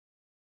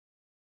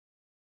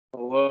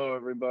Hello,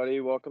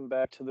 everybody. Welcome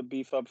back to the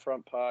Beef Up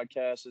Front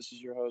podcast. This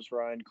is your host,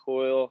 Ryan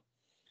Coyle.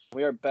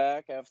 We are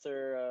back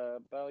after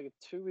about like a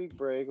 2 week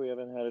break. We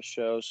haven't had a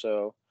show,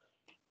 so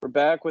we're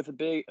back with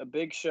a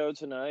big show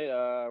tonight.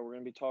 We're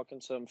gonna be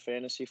talking some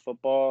fantasy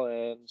football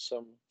and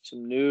some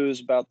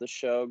news about the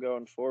show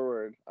going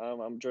forward.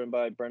 I'm joined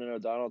by Brendan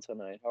O'Donnell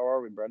tonight. How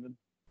are we, Brendan?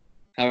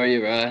 How are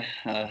you, Rye?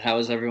 How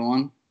is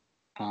everyone?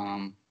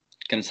 Going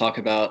to talk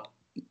about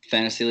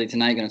fantasy league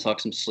tonight. Going to talk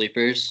some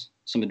sleepers,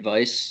 some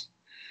advice,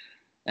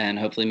 and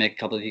hopefully make a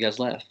couple of you guys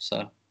laugh.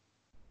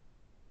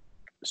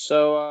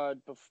 So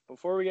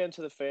before we get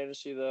into the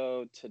fantasy,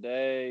 though,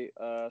 today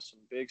some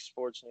big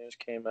sports news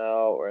came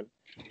out where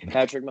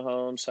Patrick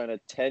Mahomes signed a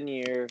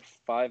 10-year,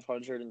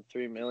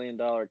 $503 million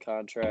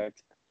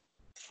contract,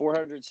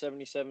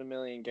 $477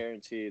 million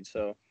guaranteed.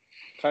 So,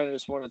 kind of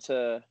just wanted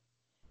to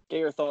get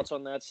your thoughts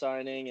on that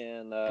signing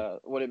and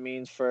what it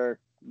means for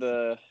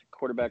the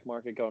quarterback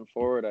market going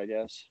forward, I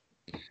guess.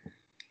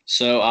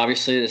 So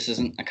obviously, this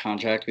isn't a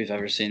contract we've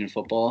ever seen in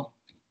football.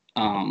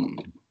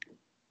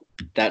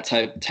 That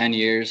type 10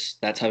 years,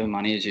 that type of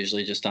money is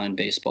usually just done in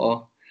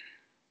baseball.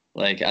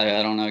 Like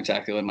I don't know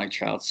exactly what Mike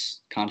Trout's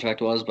contract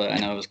was, but I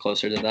know it was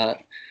closer to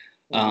that.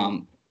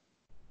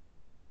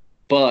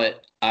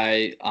 But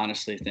I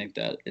honestly think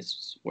that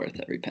it's worth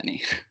every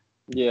penny.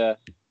 Yeah,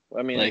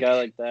 I mean, a guy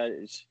like that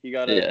is you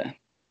gotta. Yeah.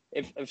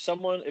 If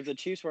the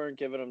Chiefs weren't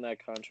giving him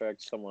that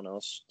contract, someone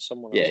else.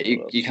 Yeah,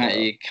 you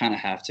kind of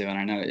have to, and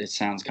I know it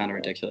sounds kind of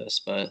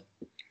ridiculous, but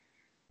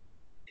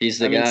he's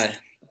the guy.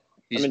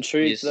 I'm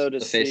intrigued though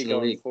to see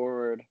going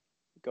forward,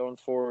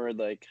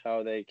 like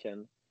how they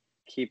can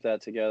keep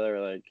that together,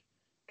 like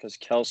because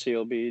Kelsey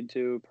will be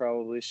due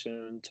probably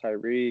soon.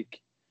 Tyreek.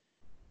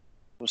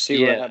 We'll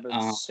see what happens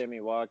to Sammy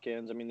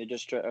Watkins. I mean, they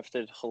just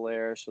drafted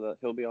Hilaire, so that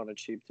he'll be on a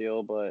cheap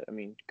deal. But, I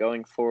mean,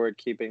 going forward,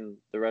 keeping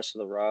the rest of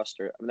the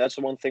roster. I mean, that's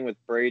the one thing with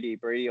Brady.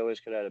 Brady always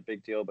could have had a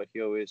big deal, but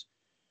they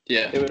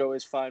would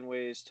always find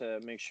ways to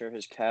make sure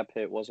his cap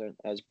hit wasn't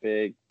as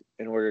big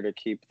in order to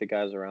keep the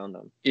guys around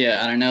him.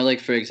 Yeah, and I know,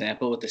 like, for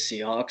example, with the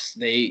Seahawks,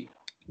 they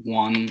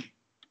won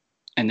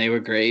and they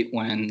were great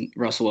when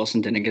Russell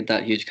Wilson didn't get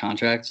that huge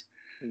contract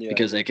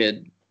because they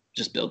could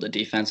just build the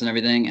defense and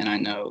everything. And I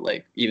know,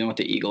 like, even with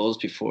the Eagles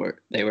before,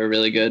 they were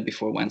really good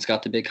before Wentz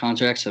got the big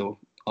contract. So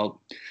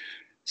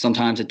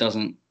sometimes it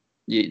doesn't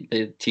 –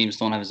 the teams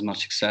don't have as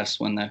much success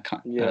when the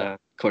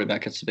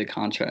quarterback gets a big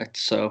contract.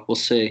 So we'll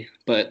see.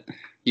 But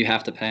you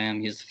have to pay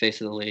him. He's the face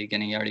of the league,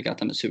 and he already got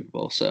them a Super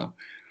Bowl. So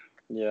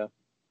yeah.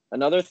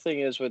 Another thing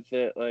is with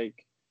it,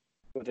 like,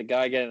 with a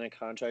guy getting a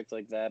contract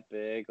like that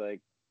big, like,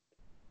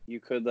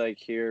 you could, like,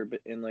 hear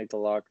in, like, the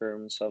locker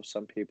room and stuff,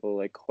 some people,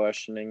 like,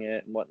 questioning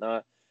it and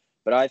whatnot.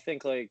 But I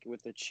think, like,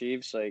 with the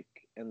Chiefs, like,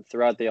 and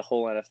throughout the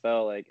whole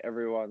NFL, like,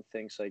 everyone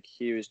thinks, like,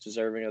 he was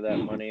deserving of that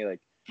money. Like,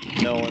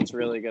 no one's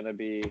really going to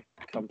be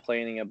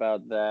complaining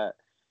about that.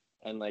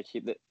 And, like,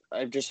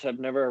 I just have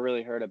never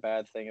really heard a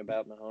bad thing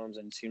about Mahomes,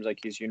 and it seems like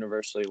he's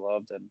universally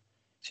loved. And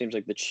it seems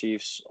like the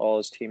Chiefs, all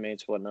his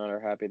teammates, whatnot, are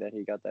happy that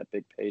he got that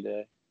big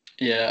payday.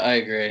 Yeah, I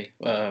agree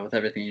with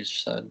everything you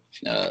just said.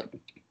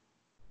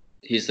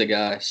 He's the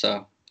guy,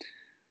 so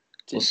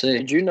we'll see.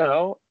 Did you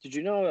know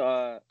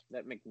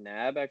that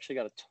McNabb actually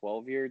got a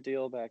 12-year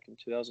deal back in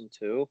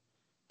 2002?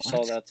 I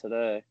saw that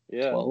today.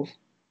 Yeah. 12?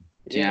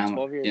 Yeah, 12-year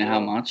deal. Do you know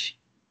how much?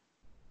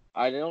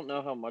 I don't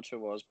know how much it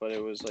was, but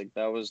it was like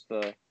that was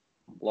the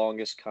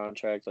longest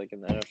contract like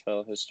in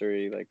NFL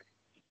history. Like.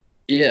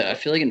 Yeah, I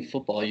feel like in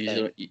football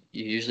you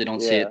usually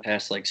don't see it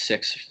past like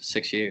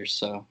six years.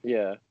 So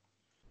yeah.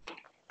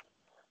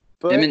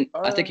 But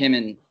I think him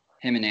and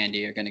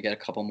Andy are gonna get a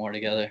couple more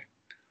together.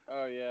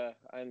 Oh yeah,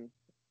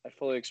 I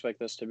fully expect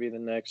this to be the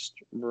next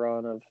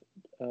run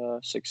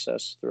of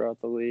success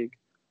throughout the league.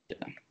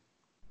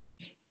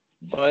 Yeah.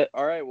 But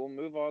all right, we'll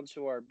move on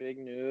to our big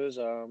news.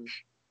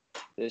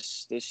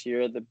 This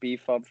year the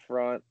Beef Up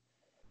Front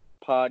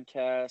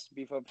podcast,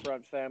 Beef Up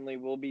Front family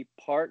will be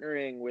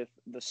partnering with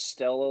the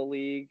Stella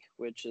League,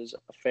 which is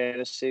a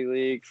fantasy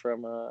league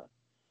from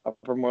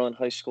Upper Moreland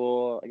High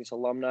School, I guess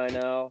alumni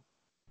now.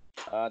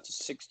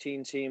 It's a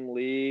 16-team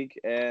league,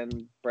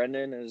 and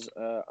Brendan is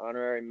an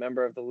honorary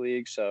member of the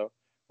league. So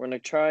we're going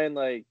to try and,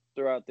 like,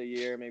 throughout the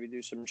year, maybe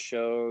do some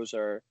shows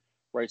or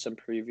write some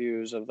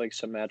previews of, like,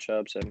 some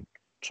matchups and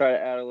try to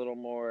add a little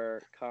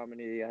more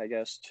comedy, I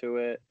guess, to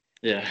it.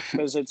 Yeah.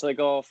 Because it's, like,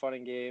 all fun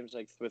and games,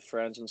 like, with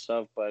friends and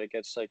stuff, but it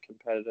gets, like,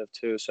 competitive,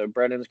 too. So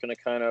Brendan's going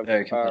to kind of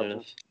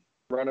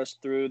run us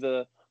through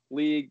the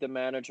league, the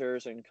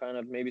managers, and kind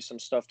of maybe some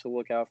stuff to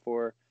look out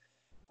for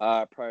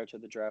prior to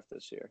the draft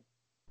this year.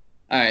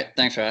 All right,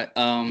 thanks,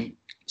 Ryan.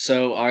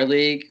 So our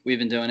league, we've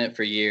been doing it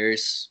for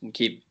years. We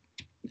keep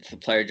the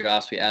player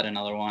drafts. We add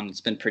another one. It's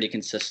been pretty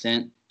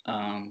consistent.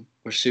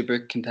 We're super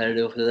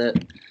competitive with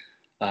it.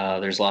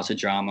 There's lots of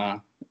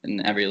drama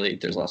in every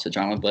league. There's lots of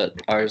drama, but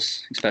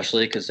ours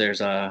especially because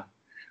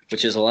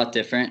which is a lot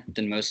different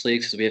than most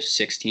leagues because we have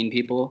 16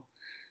 people.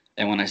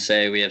 And when I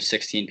say we have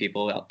 16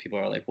 people, people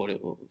are like,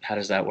 how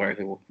does that work?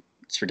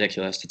 It's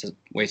ridiculous. It's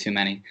way too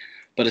many.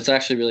 But it's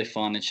actually really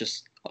fun. It's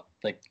just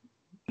like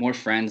more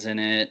friends in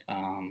it.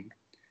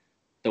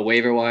 The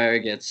waiver wire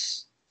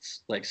gets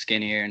like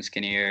skinnier and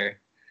skinnier,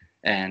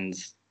 and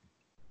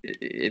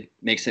it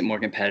makes it more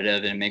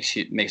competitive, and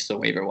it makes the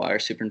waiver wire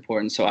super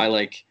important. So I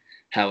like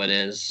how it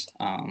is.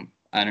 I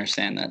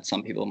understand that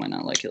some people might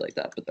not like it like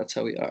that, but that's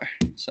how we are.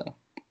 So.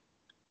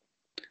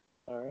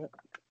 All right.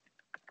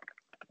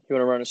 You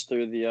want to run us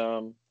through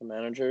the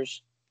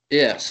managers?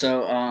 Yeah.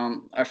 So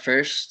our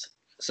first.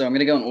 So I'm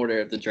gonna go in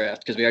order of the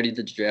draft because we already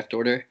did the draft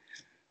order,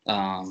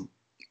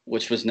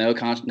 which was no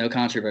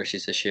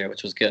controversies this year,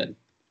 which was good.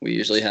 We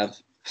usually have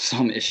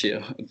some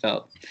issue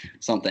about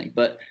something,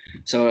 but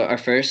so the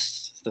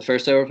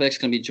first overall pick is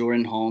gonna be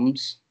Jordan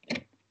Holmes.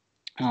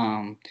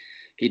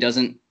 He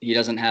doesn't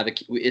have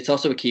it's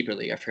also a keeper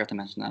league. I forgot to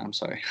mention that. I'm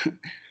sorry,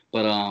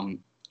 but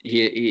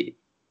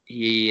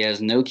he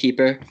has no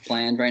keeper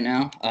planned right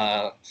now.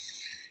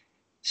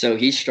 So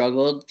he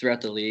struggled throughout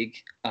the league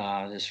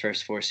his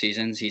first 4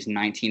 seasons. He's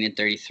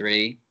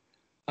 19-33.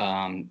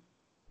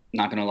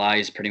 Not gonna lie,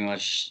 he's pretty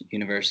much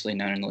universally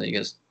known in the league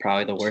as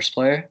probably the worst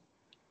player.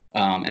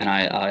 And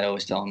I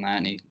always tell him that,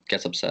 and he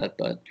gets upset.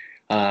 But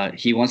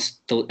he wants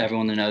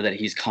everyone to know that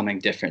he's coming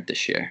different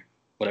this year,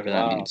 whatever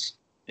that means.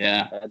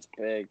 Yeah, that's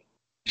big.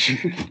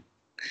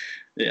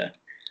 Yeah.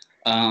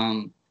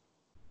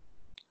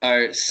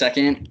 Our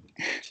second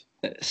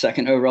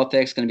overall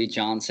pick is going to be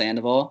John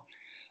Sandoval.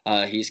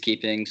 He's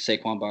keeping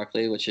Saquon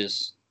Barkley, which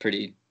is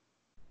pretty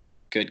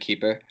good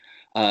keeper.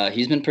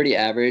 He's been pretty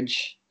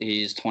average.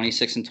 He's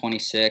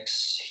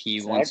 26-26.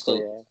 He wants to.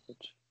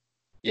 Average.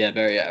 Yeah,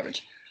 very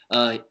average.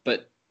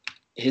 But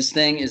his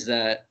thing is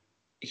that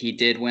he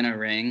did win a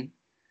ring,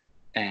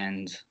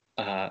 and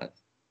a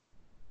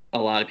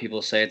lot of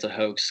people say it's a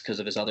hoax because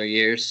of his other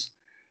years.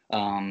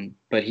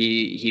 But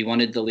he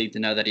wanted the league to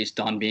know that he's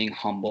done being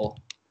humble,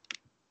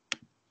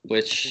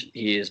 which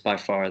he is by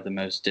far the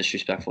most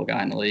disrespectful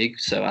guy in the league.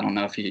 So I don't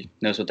know if he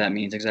knows what that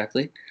means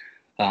exactly.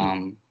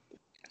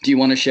 Do you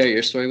want to share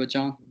your story with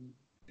John?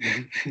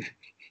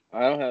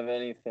 I don't have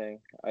anything.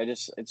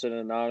 It's an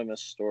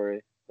anonymous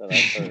story that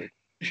I've heard.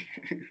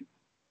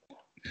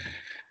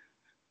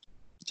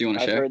 Do you want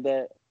to share?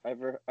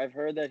 I've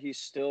heard that he's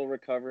still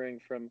recovering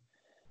from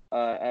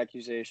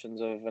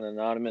accusations of an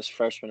anonymous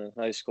freshman in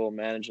high school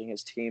managing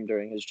his team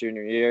during his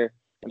junior year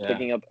and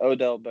picking up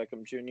Odell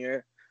Beckham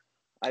Jr.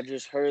 I've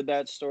just heard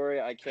that story.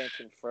 I can't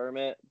confirm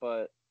it,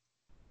 but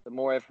the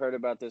more I've heard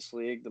about this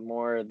league, the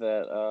more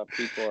that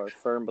people are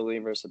firm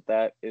believers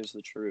that is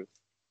the truth.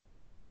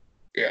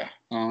 Yeah.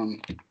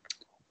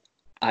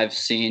 I've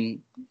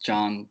seen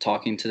John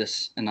talking to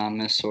this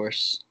anonymous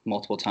source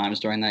multiple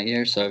times during that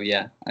year, so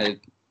yeah, I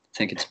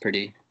think it's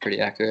pretty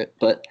accurate.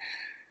 But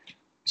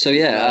so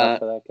yeah,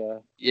 for that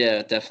guy.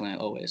 Yeah, definitely,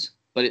 always.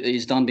 But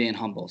he's done being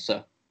humble.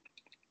 So,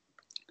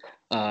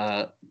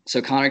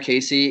 so Connor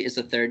Casey is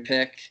the third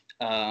pick.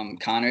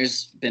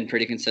 Connor's been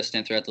pretty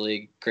consistent throughout the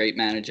league. Great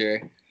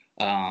manager.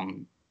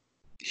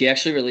 He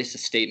actually released a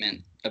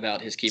statement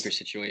about his keeper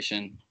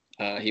situation.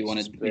 He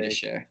wanted me to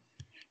share.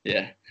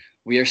 Yeah.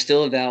 We are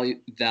still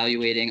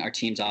evaluating our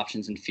team's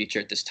options and future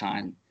at this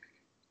time.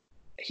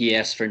 He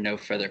asked for no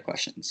further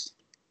questions.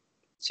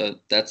 So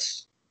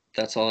that's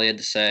all he had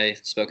to say.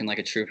 Spoken like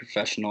a true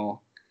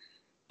professional.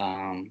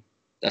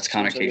 That's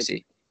Connor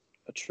Casey.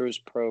 A true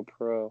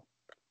pro.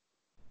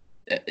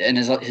 And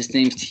his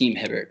name's Team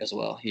Hibbert as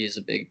well. He is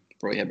a big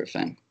Roy Hibbert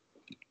fan.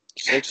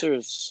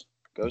 Sixers.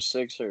 Go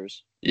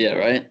Sixers. Yeah,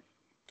 right?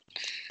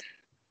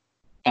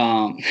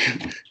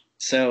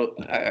 So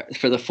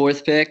for the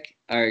fourth pick,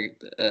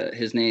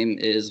 his name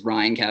is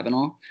Ryan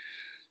Kavanaugh.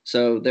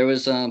 So there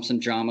was some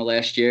drama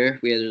last year.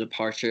 We had a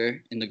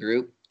departure in the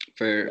group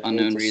for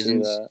unknown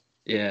reasons.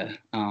 Yeah.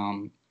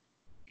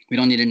 We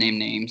don't need to name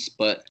names,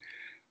 but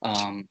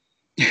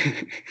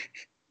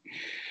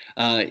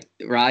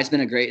Rye's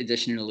been a great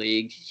addition to the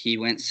league. He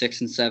went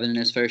 6-7 in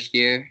his first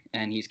year,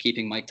 and he's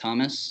keeping Mike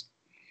Thomas.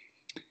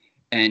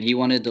 And he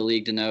wanted the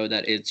league to know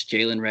that it's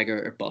Jalen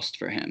Reagor or bust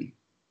for him.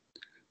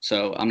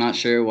 So I'm not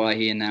sure why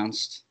he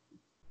announced.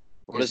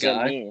 What does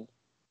that mean?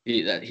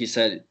 He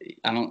said,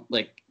 I don't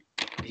like.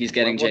 He's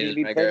getting Jalen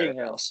Reagor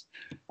else.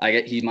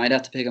 He might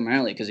have to pick him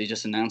early because he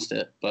just announced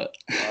it. But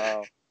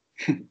wow.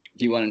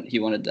 he wanted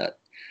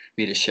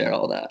me to share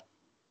all that.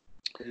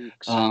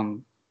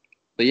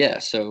 But yeah,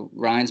 so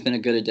Ryan's been a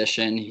good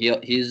addition.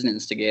 He's an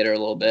instigator a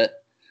little bit.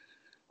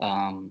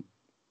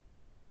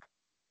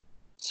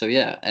 So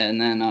yeah,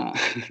 and then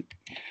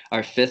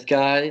our fifth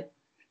guy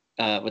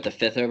with the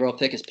fifth overall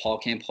pick is Paul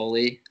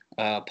Campoli.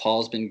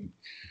 Paul's been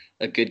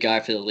a good guy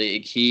for the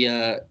league.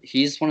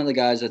 He's one of the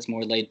guys that's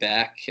more laid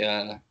back,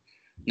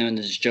 known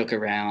to just joke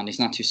around. He's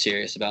not too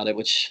serious about it,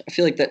 which I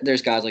feel like that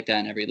there's guys like that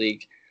in every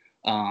league.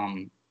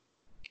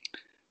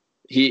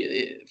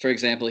 For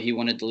example, he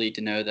wanted the league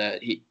to know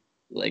that he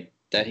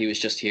was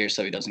just here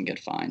so he doesn't get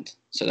fined.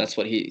 So that's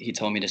what he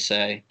told me to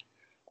say.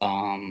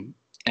 And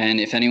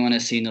if anyone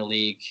has seen the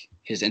league,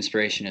 his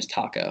inspiration is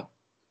Taco.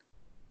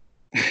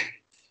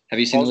 Have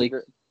you seen the league?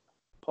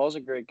 Paul's a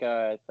great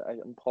guy.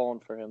 I'm pulling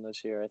for him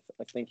this year.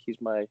 I think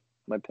he's my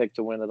pick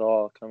to win it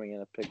all coming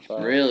in at pick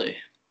 5. Really?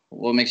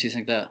 What makes you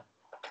think that?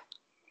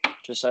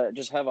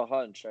 Just have a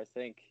hunch. I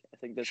think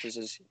this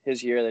is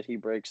his year that he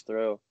breaks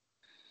through.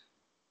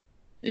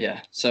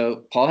 Yeah.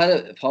 So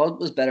Paul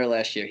was better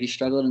last year. He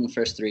struggled in the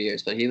first 3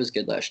 years, but he was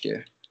good last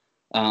year.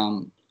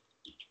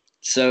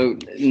 So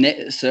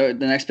the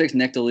next pick is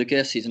Nick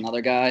DeLucas. He's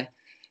another guy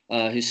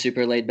who's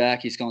super laid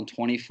back. He's gone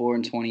 24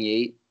 and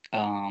 28.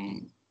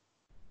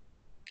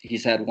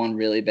 He's had one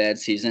really bad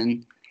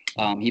season.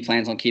 He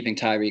plans on keeping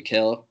Tyreek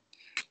Hill.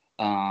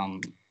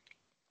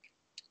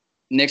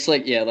 Nick's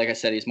like I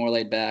said, he's more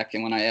laid back.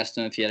 And when I asked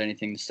him if he had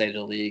anything to say to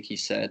the league, he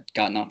said,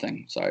 "Got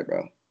nothing. Sorry,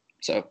 bro."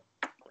 So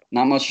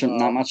not much.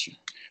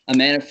 A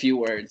man of few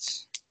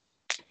words.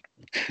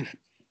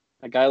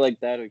 A guy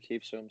like that who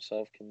keeps to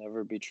himself can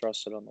never be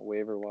trusted on the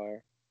waiver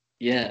wire.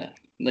 Yeah,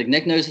 like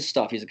Nick knows his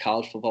stuff. He's a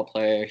college football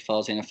player. He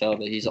follows the NFL,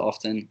 but he's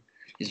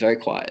very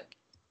quiet.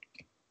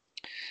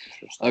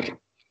 Okay.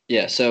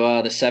 Yeah,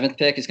 so the 7th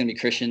pick is going to be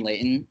Christian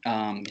Layton.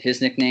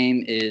 His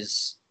nickname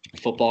is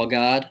Football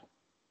God.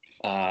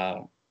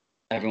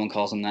 Everyone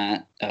calls him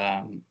that.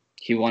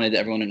 He wanted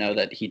everyone to know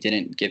that he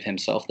didn't give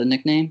himself the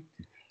nickname,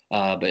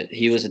 but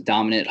he was a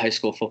dominant high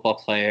school football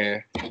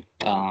player,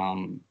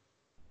 and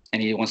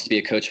he wants to be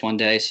a coach one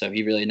day, so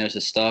he really knows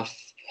his stuff.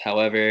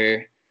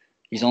 However,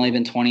 he's only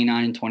been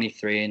 29 and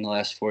 23 in the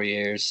last 4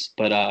 years,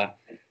 but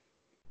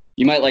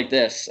you might like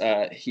this.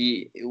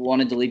 He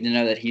wanted the league to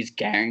know that he's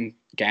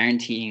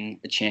guaranteeing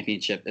a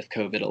championship if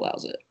COVID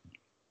allows it.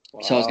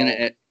 Wow. So I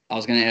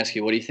was gonna ask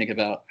you, what do you think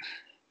about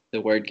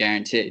the word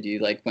guarantee? Do you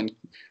like when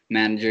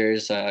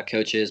managers,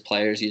 coaches,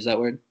 players use that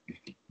word?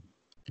 I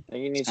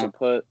think he needs to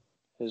put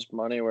his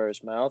money where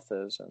his mouth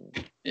is,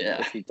 and yeah,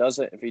 if he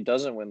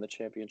doesn't win the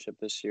championship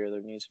this year,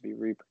 there needs to be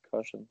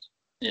repercussions.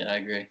 Yeah, I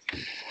agree.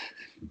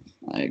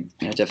 I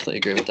definitely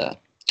agree with that.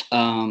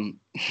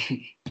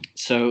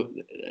 So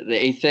the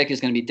 8th pick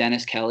is going to be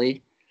Dennis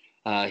Kelly.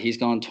 He's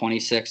gone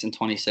 26 and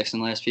 26 in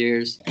the last few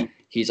years.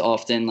 He's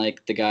often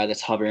like the guy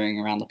that's hovering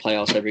around the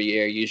playoffs every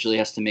year. Usually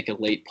has to make a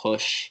late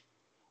push.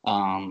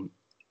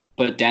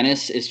 But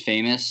Dennis is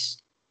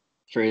famous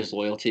for his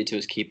loyalty to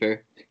his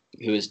keeper,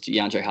 who is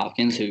DeAndre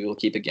Hopkins, who will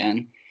keep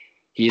again.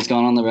 He's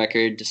gone on the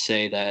record to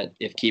say that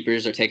if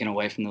keepers are taken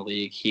away from the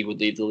league, he would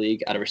leave the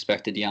league out of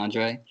respect to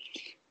DeAndre.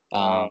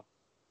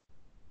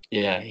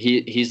 Yeah,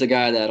 he's the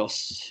guy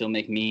he'll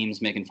make memes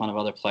making fun of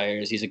other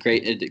players. He's a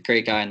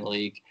great guy in the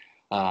league.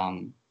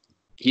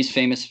 He's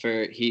famous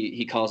for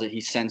he calls it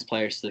he sends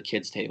players to the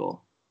kids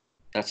table.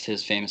 That's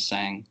his famous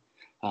saying.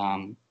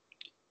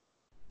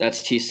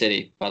 That's T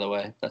City, by the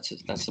way.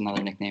 That's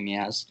another nickname he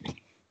has.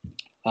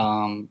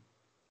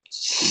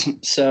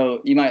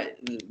 So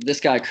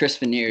this guy Chris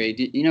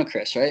Vanieri, you know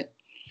Chris, right?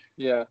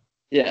 Yeah.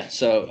 Yeah.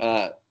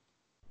 So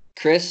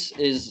Chris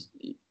is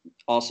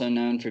also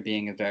known for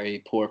being a very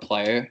poor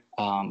player,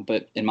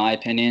 but in my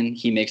opinion,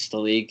 he makes the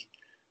league.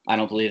 I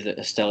don't believe that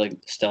a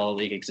Stella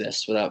League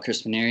exists without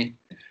Chris Vanieri.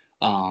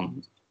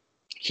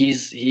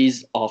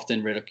 He's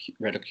often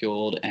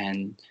ridiculed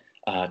and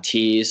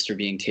teased for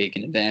being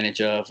taken advantage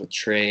of with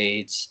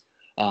trades,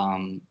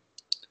 and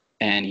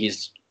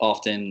he's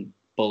often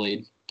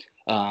bullied.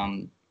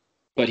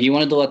 But he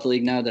wanted to let the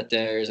league know that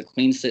there's a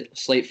clean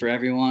slate for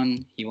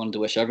everyone. He wanted to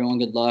wish everyone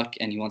good luck,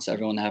 and he wants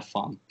everyone to have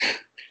fun.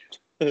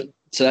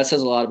 So that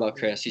says a lot about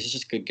Chris. He's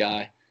just a good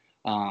guy.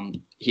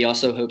 He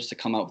also hopes to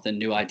come up with a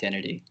new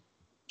identity,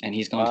 and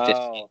he's going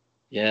 50.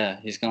 Yeah,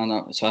 he's going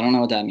up. So I don't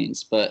know what that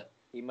means, but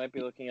he might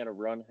be looking at a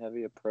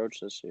run-heavy approach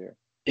this year.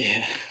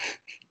 Yeah,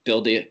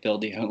 build the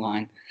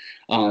O-line.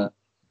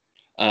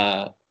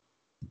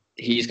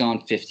 He's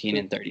gone 15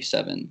 and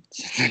 37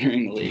 since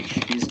entering the league.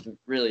 He's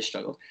really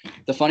struggled.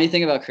 The funny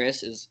thing about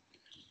Chris is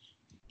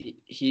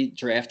he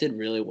drafted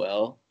really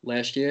well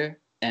last year,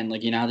 and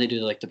like how they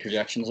do like the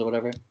projections or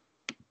whatever.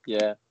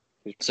 Yeah.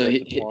 So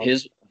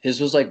his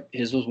was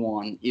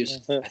 1.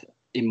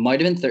 It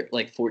might have been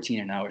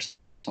 14-0 or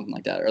something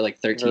like that, or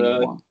like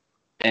 13-1.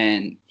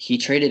 And he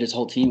traded his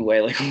whole team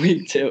away like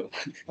week 2.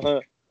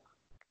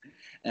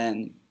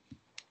 and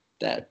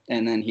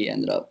then he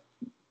ended up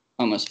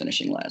almost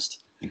finishing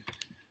last.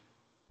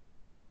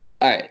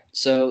 All right,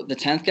 so the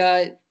 10th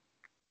guy,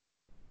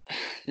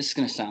 this is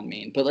gonna sound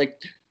mean, but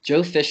like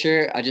Joe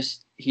Fisher, I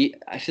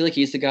feel like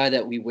he's the guy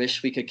that we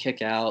wish we could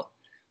kick out,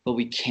 but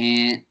we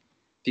can't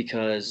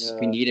because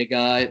we need a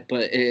guy.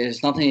 But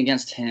it's nothing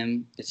against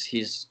him.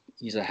 He's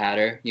a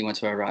Hatter. He went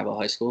to our rival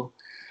high school.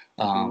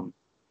 But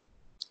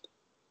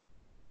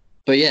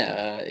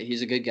yeah,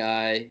 he's a good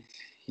guy.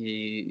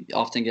 He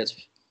often gets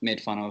made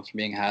fun of for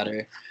being a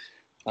Hatter.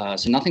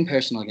 So nothing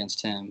personal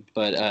against him,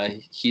 but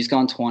he's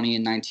gone 20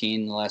 and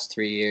 19 in the last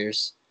 3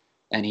 years,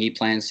 and he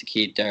plans to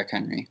keep Derrick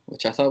Henry,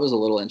 which I thought was a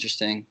little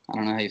interesting. I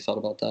don't know how you felt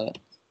about that.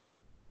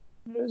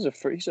 He's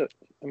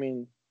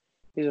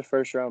a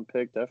first-round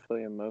pick,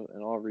 definitely in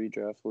all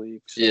redraft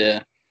leagues. So.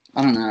 Yeah,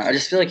 I don't know. I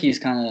just feel like he's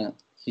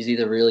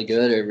either really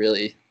good or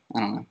really, I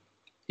don't know.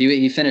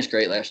 He finished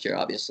great last year,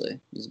 obviously.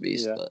 He's a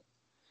beast, but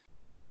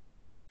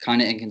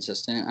kind of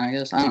inconsistent, I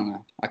guess. I don't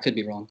know. I could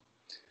be wrong.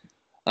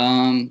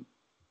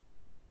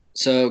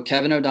 So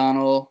Kevin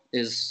O'Donnell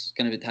is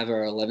going to have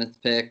our 11th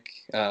pick.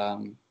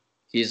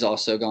 He's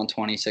also gone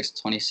 26,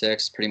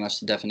 pretty much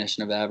the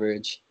definition of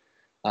average.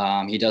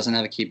 He doesn't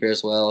have a keeper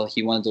as well.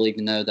 He wanted the league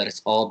to know that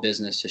it's all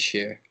business this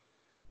year.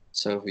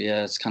 So,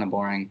 yeah, it's kind of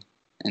boring.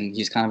 And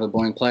he's kind of a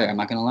boring player, I'm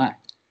not going to lie.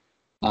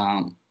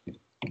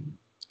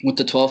 With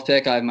the 12th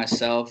pick, I have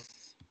myself.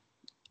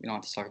 We don't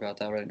have to talk about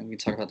that right now. We can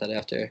talk about that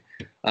after.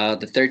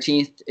 The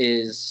 13th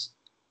is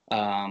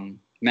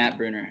Matt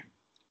Brunner.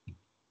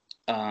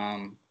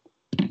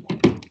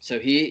 So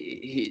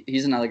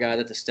he's another guy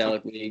that the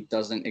Stellic League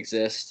doesn't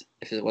exist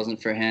if it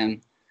wasn't for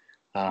him.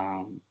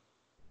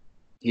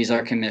 He's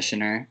our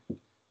commissioner,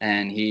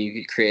 and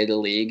he created the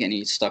league, and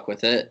he stuck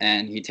with it,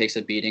 and he takes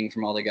a beating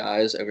from all the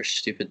guys over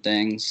stupid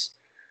things.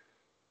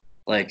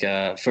 Like,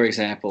 for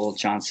example,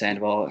 John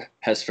Sandoval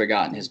has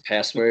forgotten his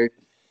password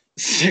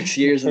 6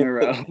 years in a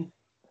row,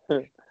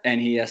 and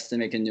he has to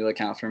make a new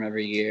account for him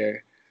every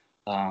year.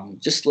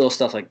 Just little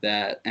stuff like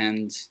that.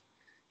 And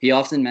he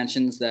often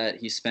mentions that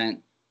he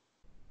spent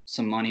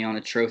some money on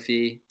a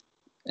trophy,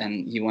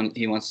 and he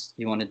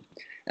wanted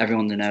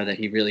everyone to know that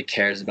he really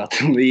cares about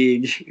the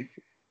league.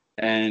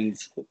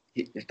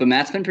 But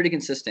Matt's been pretty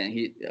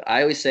consistent.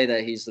 I always say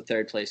that he's the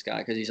third place guy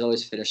because he's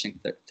always finishing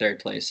third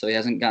place, so he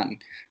hasn't gotten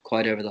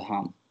quite over the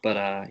hump.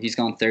 But he's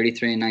gone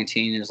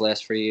 33-19 in his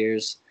last 3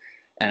 years,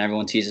 and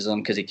everyone teases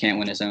him because he can't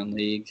win his own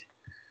league.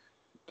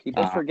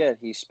 People forget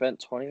he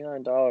spent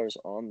 $29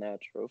 on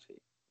that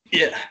trophy.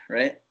 Yeah,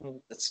 right.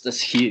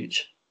 That's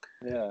huge.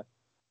 Yeah.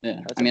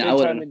 Yeah. I mean,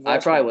 I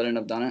probably wouldn't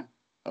have done it.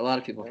 A lot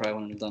of people probably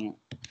wouldn't have done it.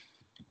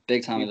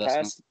 Big time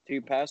investment. Do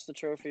you pass the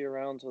trophy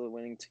around to the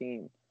winning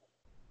team?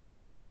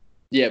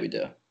 Yeah, we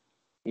do.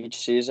 Each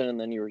season, and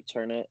then you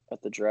return it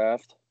at the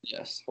draft?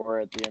 Yes. Or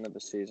at the end of the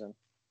season?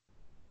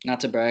 Not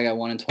to brag, I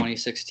won in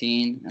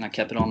 2016, and I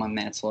kept it on my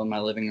mantle in my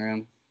living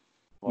room.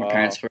 Wow. My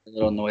parents were a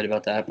little annoyed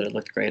about that, but it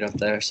looked great up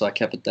there, so I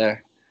kept it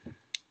there.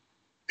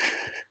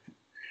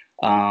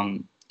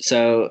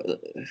 So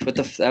with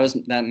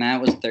that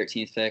Matt was the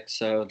 13th pick.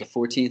 So the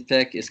 14th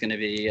pick is going to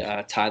be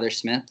Tyler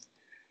Smith.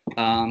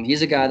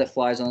 He's a guy that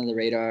flies under the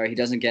radar. He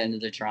doesn't get into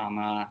the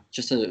drama.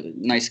 Just a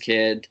nice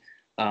kid.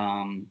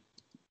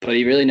 But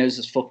he really knows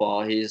his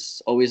football.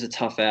 He's always a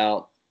tough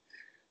out.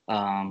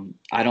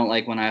 I don't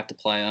like when I have to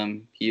play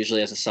him. He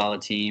usually has a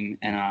solid team,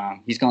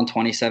 and he's gone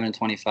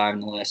 27-25 in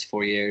the last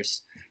 4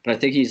 years. But I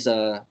think he's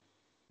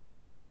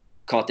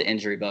caught the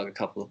injury bug a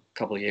couple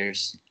of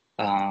years.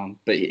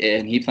 But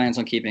he plans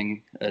on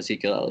keeping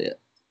Ezekiel Elliott.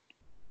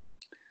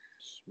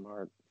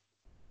 Smart.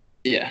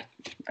 Yeah,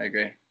 I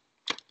agree.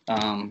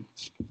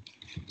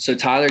 So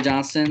Tyler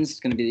Johnston's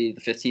going to be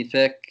the 15th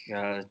pick.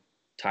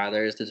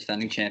 Tyler is the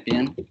defending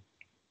champion.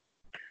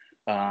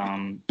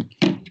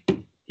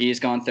 He's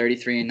gone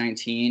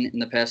 33-19 in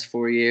the past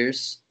 4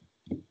 years.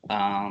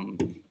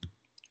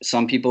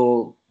 Some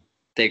people,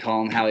 they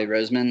call him Howie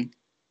Roseman,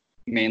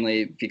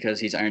 mainly because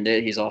he's earned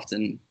it. He's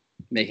often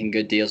making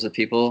good deals with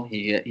people.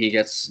 He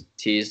gets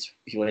teased.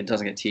 He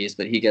doesn't get teased,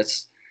 but he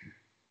gets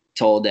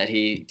told that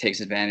he takes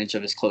advantage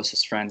of his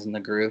closest friends in the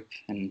group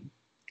and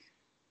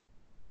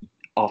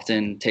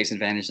often takes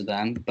advantage of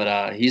them.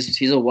 But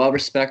he's a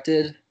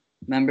well-respected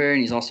member,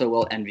 and he's also a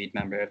well-envied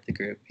member of the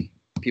group.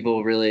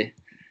 People really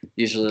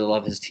usually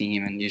love his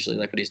team and usually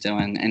like what he's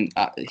doing. And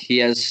he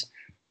has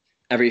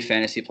every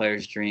fantasy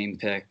player's dream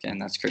pick,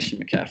 and that's Christian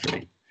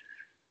McCaffrey.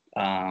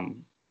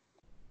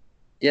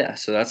 Yeah,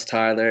 so that's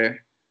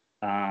Tyler.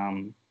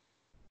 And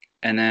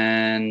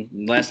then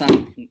last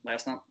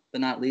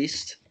but not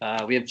least,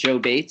 we have Joe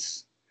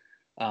Bates.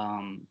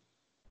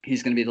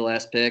 He's going to be the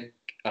last pick.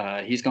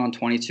 He's gone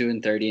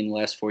 22-30 in the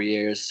last 4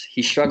 years.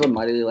 He struggled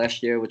mightily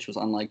last year, which was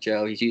unlike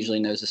Joe. He usually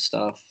knows his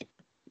stuff.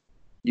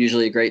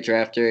 Usually a great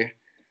drafter.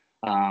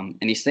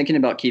 And he's thinking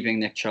about keeping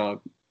Nick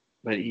Chubb,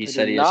 but he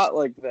said he not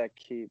like that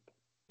keep.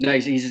 No,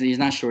 he's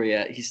not sure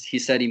yet. He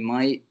said he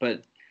might,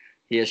 but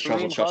he has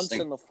trouble trusting.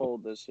 Hunt's in the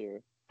fold this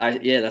year.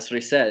 Yeah, that's what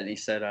he said. He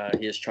said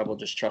he has trouble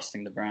just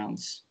trusting the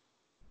Browns.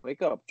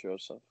 Wake up,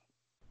 Joseph.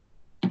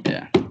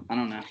 Yeah, I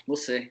don't know. We'll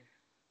see.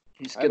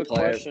 He's a good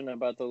player. I have a question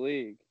about the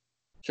league.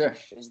 Sure.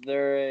 Is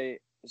there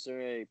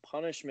a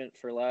punishment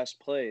for last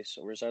place,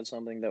 or is that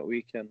something that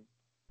we can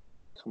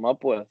come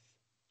up with?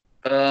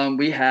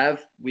 We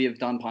have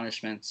done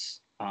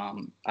punishments.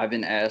 I've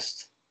been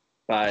asked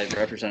by the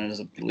representatives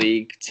of the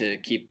league to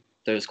keep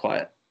those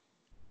quiet.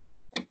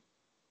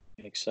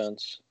 Makes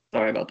sense.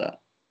 Sorry about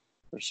that.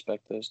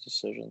 Respect those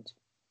decisions.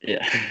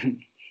 Yeah.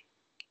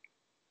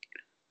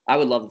 I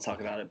would love to talk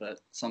about it,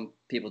 but some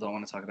people don't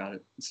want to talk about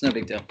it. It's no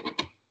big deal.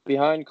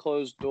 Behind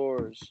closed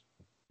doors.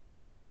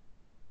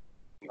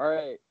 All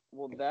right.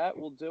 Well, that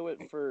will do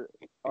it for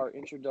our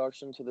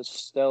introduction to the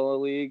Stella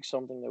League,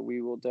 something that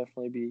we will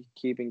definitely be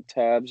keeping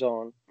tabs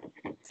on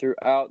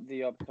throughout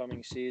the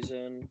upcoming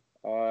season.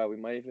 We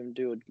might even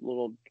do a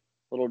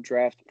little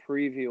draft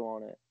preview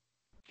on it,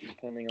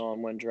 depending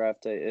on when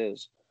draft day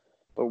is.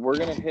 But we're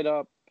going to hit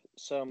up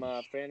some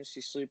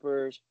fantasy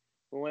sleepers.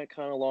 We went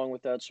kind of long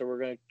with that, so we're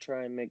going to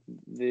try and make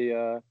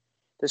the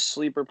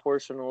sleeper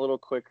portion a little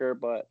quicker.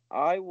 But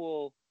I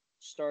will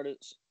start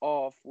it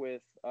off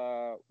with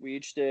we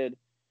each did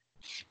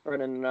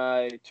Brennan and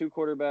I, 2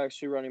 quarterbacks,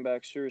 2 running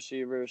backs, 2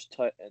 receivers,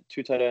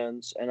 2 tight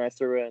ends, and I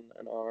threw in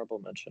an honorable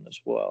mention as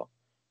well.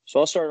 So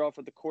I'll start off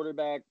with the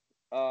quarterback.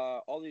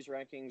 All these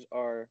rankings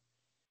are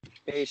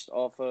based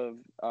off of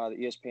the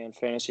ESPN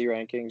fantasy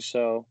rankings.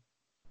 So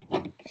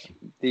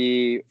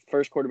the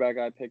first quarterback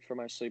I picked for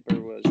my sleeper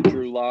was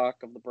Drew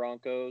Lock of the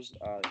Broncos.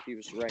 He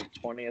was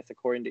ranked 20th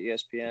according to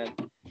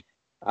ESPN.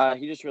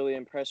 He just really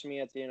impressed me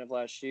at the end of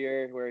last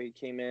year, where he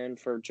came in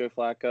for Joe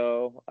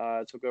Flacco,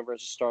 took over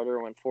as a starter,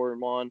 went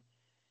 4-1,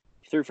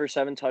 threw for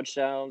 7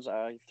 touchdowns.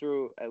 He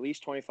threw at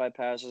least 25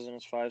 passes in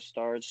his 5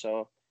 starts.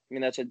 So, I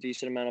mean, that's a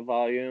decent amount of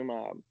volume.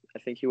 I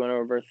think he went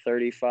over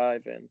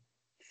 35 in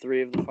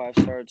 3 of the 5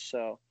 starts.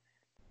 So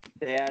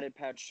they added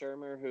Pat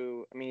Shurmur,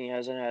 who, I mean, he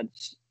hasn't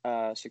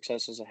had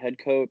success as a head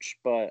coach,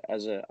 but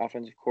as an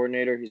offensive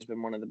coordinator, he's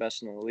been one of the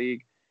best in the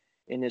league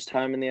in his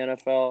time in the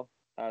NFL.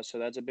 So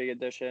that's a big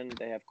addition.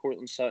 They have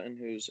Courtland Sutton,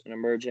 who's an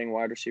emerging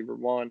wide receiver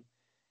 1.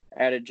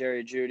 Added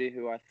Jerry Jeudy,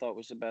 who I thought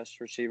was the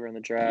best receiver in the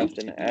draft,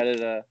 and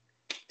added a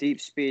deep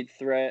speed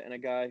threat and a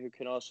guy who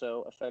can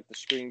also affect the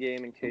screen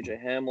game in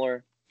KJ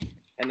Hamler.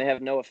 And they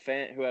have Noah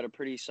Fant, who had a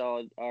pretty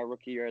solid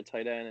rookie year at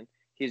tight end, and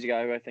he's a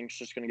guy who I think is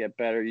just going to get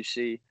better. You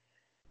see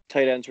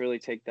tight ends really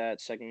take that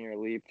second-year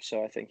leap,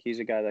 so I think he's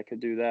a guy that could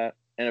do that.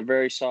 And a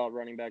very solid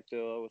running back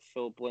duo with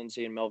Philip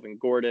Lindsay and Melvin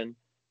Gordon.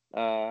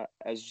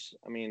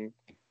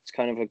 It's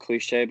kind of a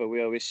cliche, but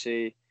we always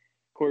see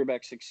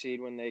quarterbacks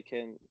succeed when they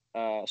can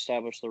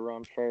establish the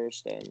run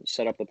first and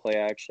set up the play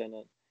action.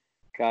 And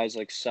guys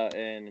like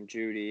Sutton and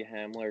Jeudy,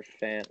 Hamler,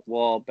 Fant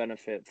will all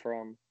benefit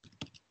from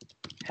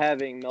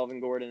having Melvin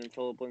Gordon and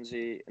Philip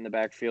Lindsay in the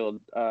backfield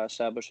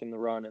establishing the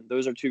run. And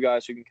those are 2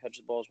 guys who can catch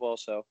the ball as well.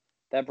 So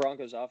that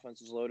Broncos offense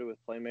is loaded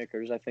with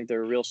playmakers. I think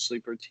they're a real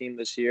sleeper team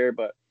this year,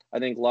 but I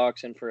think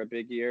Locke's in for a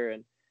big year.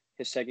 And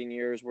his second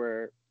year is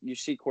where you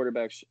see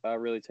quarterbacks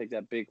really take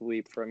that big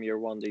leap from year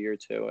 1 to year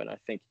 2. And I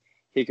think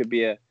he could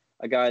be a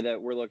guy that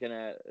we're looking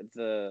at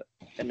the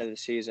end of the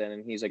season,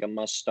 and he's like a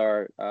must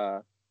start,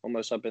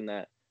 almost up in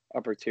that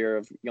upper tier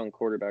of young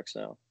quarterbacks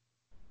now.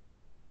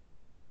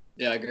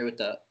 Yeah, I agree with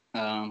that.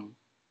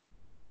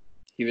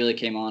 He really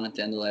came on at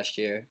the end of last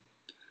year.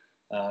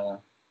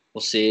 We'll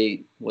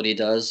see what he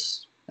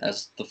does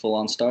as the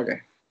full-on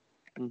starter.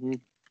 Mm-hmm.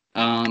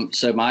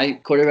 So my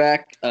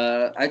quarterback,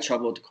 I had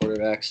trouble with the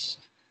quarterbacks.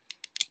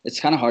 It's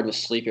kind of hard with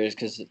sleepers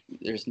because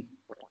there's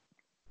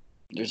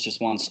just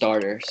one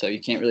starter, so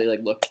you can't really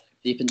look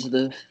deep into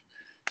the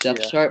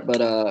depth chart.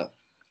 But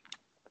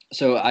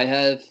so I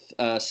have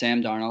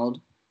Sam Darnold,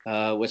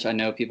 which I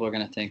know people are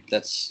going to think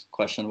that's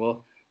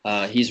questionable.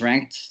 He's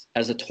ranked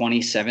as a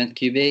 27th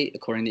QB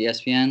according to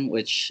ESPN,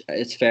 which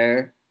it's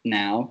fair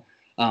now.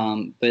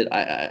 But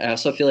I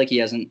also feel like he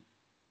hasn't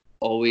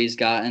always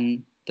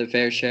gotten the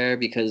fair share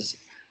because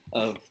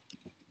of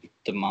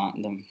the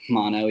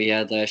mono he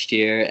had last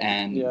year,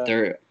 and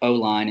their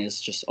O-line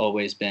has just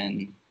always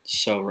been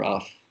so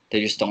rough. They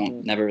just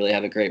don't never really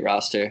have a great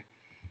roster.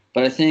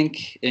 But I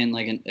think in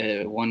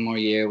one more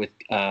year with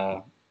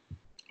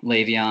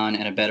Le'Veon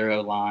and a better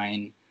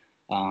O-line,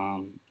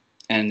 and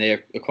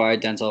they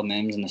acquired Denzel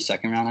Mims in the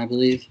 2nd round, I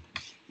believe,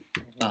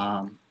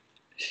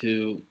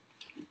 who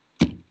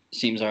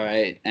seems all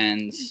right.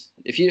 And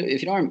if you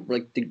don't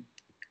the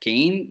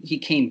game, he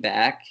came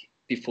back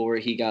before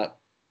he got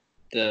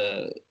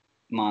the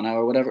mono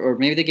or whatever, or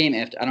maybe the game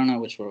after. I don't know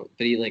which one,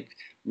 but he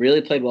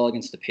really played well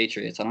against the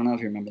Patriots. I don't know if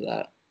you remember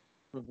that.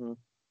 Mm-hmm.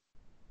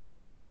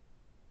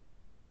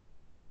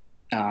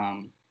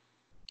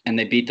 And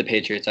they beat the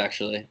Patriots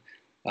actually.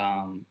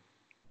 But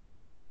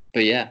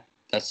yeah,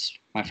 that's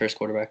my first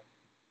quarterback.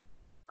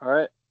 All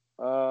right.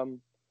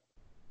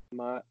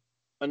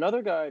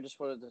 Another guy I just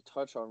wanted to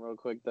touch on real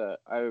quick that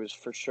I was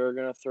for sure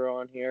going to throw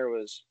on here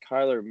was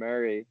Kyler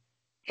Murray.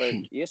 But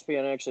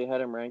ESPN actually had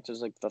him ranked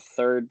as the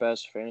 3rd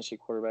best fantasy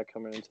quarterback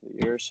coming into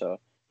the year. So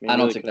I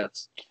don't think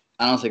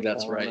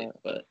that's right.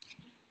 But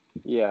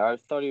yeah, I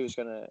thought he was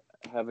going to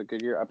have a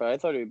good year, but I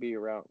thought he would be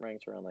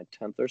ranked around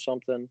 10th or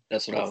something.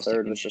 That's what I was 3rd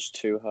thinking. was just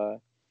too high.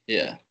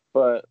 Yeah.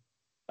 But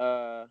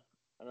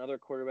another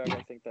quarterback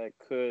I think that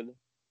could,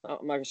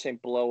 I'm not going to say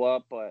blow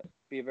up, but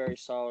be a very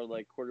solid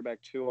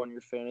quarterback 2 on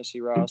your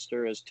fantasy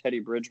roster is Teddy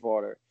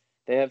Bridgewater.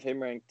 They have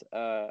him ranked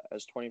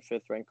as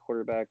 25th ranked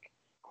quarterback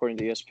according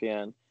to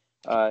ESPN.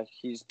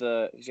 He's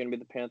going to be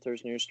the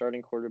Panthers' new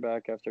starting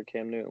quarterback after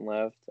Cam Newton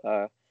left.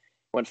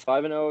 Went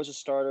 5-0 as a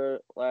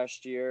starter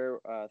last year,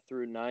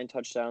 threw 9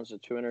 touchdowns to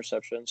 2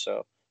 interceptions,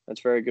 so that's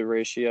a very good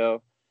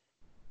ratio.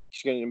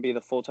 He's going to be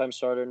the full-time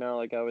starter now,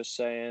 like I was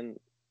saying,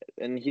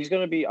 and he's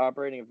going to be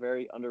operating a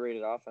very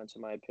underrated offense,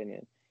 in my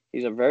opinion.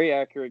 He's a very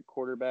accurate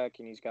quarterback,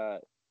 and he's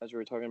got, as we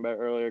were talking about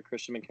earlier,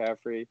 Christian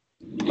McCaffrey,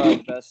 probably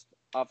the best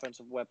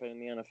offensive weapon in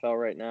the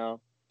NFL right now,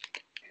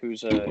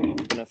 who's going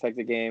to affect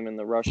the game in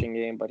the rushing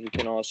game, but he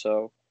can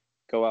also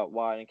go out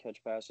wide and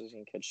catch passes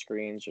and catch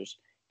screens. Just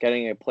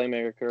getting a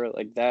playmaker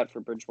like that for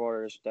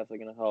Bridgewater is definitely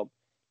going to help.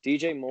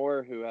 DJ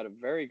Moore, who had a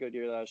very good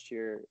year last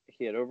year,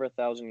 he had over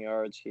 1,000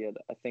 yards. He had,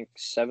 I think,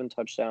 7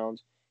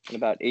 touchdowns and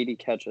about 80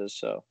 catches.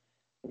 So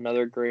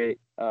another great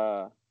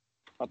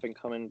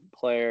up-and-coming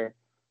player.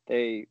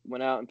 They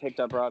went out and picked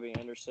up Robbie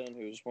Anderson,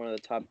 who's one of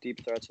the top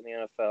deep threats in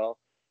the NFL.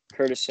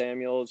 Curtis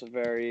Samuel is a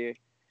very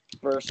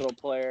versatile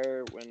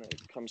player when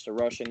it comes to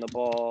rushing the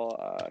ball,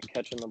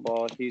 catching the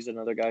ball. He's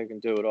another guy who can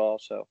do it all.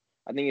 So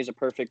I think he's a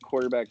perfect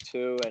quarterback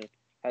too, and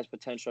has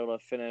potential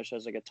to finish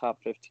as like a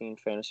top 15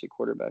 fantasy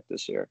quarterback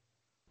this year.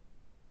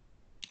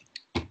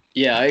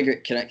 Yeah, I agree.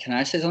 Can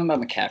I say something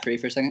about McCaffrey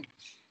for a second?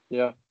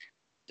 Yeah.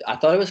 I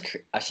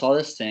saw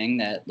this thing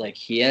that like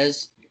he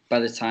has, by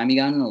the time he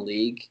got in the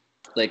league,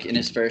 like in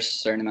his first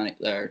certain amount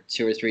of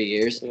 2 or 3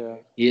 years,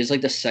 he is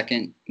like the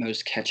second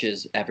most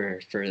catches ever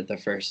for the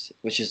first,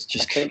 which is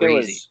just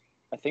crazy.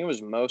 I think it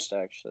was most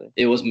actually.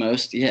 It was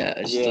most, yeah.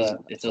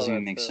 It doesn't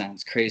even make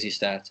sense. Crazy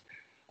stats.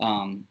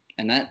 And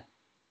that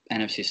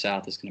NFC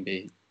South is going to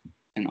be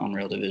an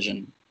unreal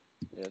division.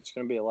 Yeah, it's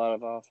going to be a lot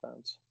of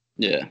offense.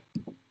 Yeah.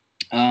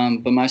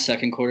 But my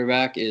second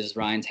quarterback is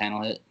Ryan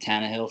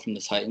Tannehill from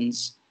the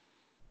Titans.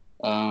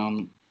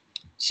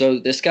 So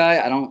this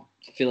guy, I don't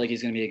feel like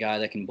he's going to be a guy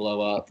that can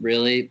blow up,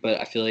 really. But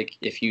I feel like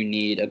if you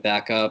need a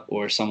backup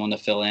or someone to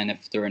fill in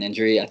if through an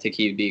injury, I think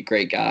he would be a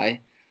great guy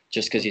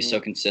just because he's so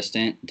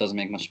consistent.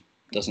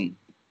 Doesn't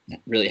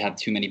really have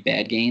too many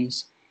bad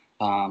games.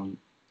 And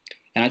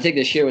I think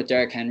this year with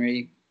Derrick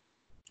Henry,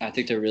 I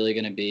think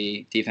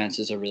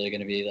defenses are really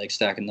going to be like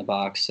stacking the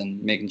box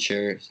and making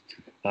sure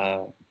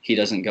he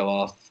doesn't go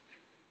off.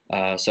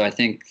 So I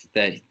think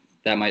that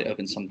might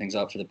open some things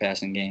up for the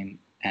passing game.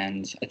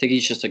 And I think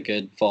he's just a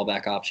good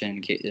fallback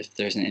option if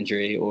there's an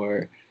injury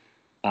or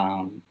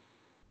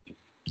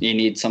you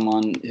need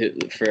someone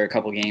for a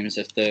couple games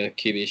if the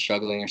QB is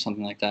struggling or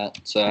something like that.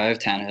 So I have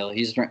Tannehill.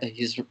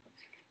 He's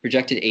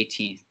projected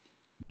 18th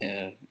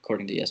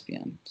according to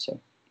ESPN. So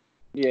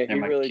yeah, he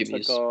really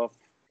took off.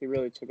 He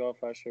really took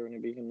off last year when he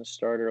became the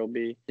starter. It'll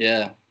be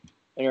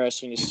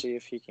interesting to see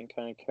if he can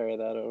kind of carry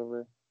that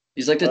over.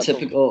 He's like the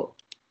typical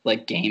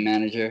like game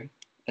manager,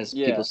 as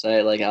people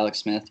say, like Alex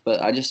Smith.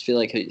 But I just feel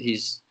like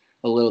he's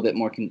a little bit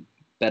more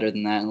better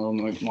than that and a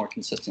little more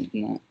consistent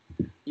than that.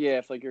 Yeah,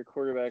 if like your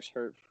quarterback's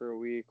hurt for a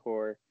week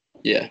or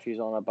if he's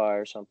on a bye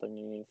or something,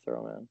 you need to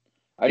throw him in.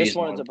 I just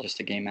wanted to just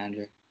a game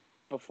manager.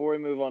 Before we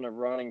move on to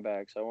running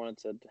backs, I wanted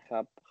to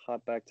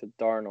hop back to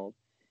Darnold.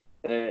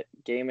 The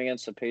game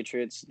against the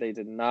Patriots, they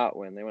did not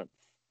win.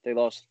 They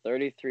lost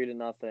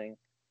 33-0.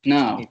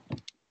 No.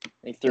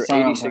 He threw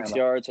 86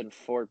 yards and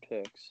 4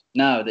 picks.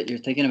 No, that you're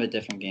thinking of a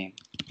different game.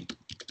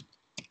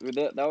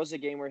 That was the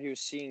game where he was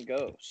seeing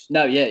ghosts.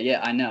 No, yeah,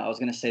 I know. I was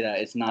gonna say that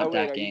it's not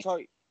that game.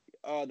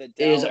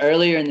 It was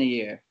earlier in the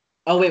year.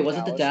 Oh wait, was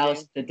it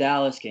the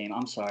Dallas game?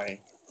 I'm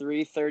sorry.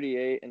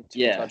 338 and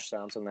 2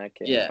 touchdowns in that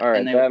game. Yeah. All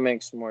right, that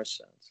makes more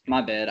sense.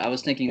 My bad. I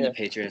was thinking the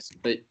Patriots,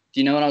 but do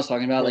you know what I was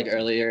talking about? Like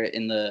earlier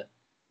in the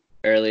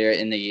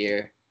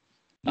year.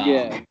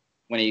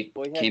 When he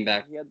came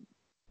back.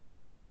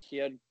 He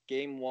had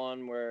game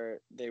 1 where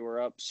they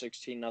were up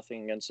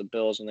 16-0 against the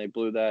Bills and they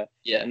blew that.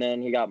 Yeah. And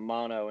then he got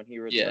mono and he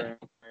returned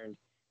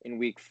in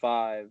week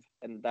 5,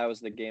 and that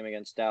was the game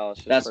against Dallas.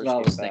 That's what I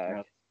was thinking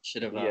of.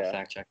 Should have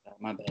fact checked that.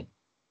 My bad.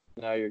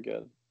 No, you're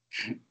good.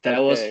 That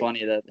was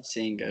funny, that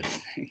seeing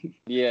ghosts thing.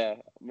 Yeah.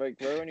 Like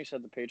right when you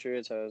said the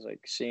Patriots, I was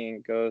like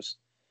seeing ghosts.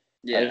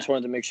 Yeah. I just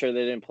wanted to make sure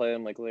they didn't play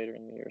them like later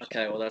in the year.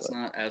 Okay, well that's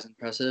not as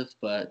impressive,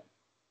 but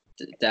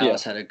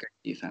Dallas had a great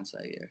defense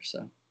that year,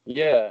 so.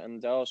 Yeah,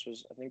 and Dallas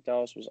was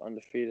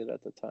undefeated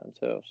at the time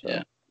too. So.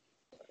 Yeah.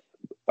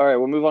 All right,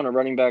 we'll move on to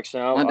running backs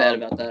now. My bad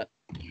about that.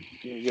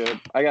 You're good.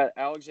 I got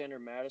Alexander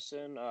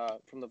Mattison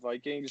from the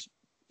Vikings.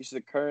 He's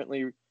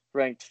currently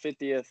ranked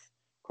 50th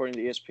according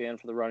to ESPN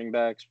for the running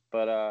backs,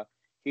 but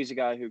he's a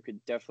guy who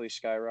could definitely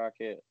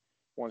skyrocket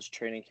once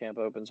training camp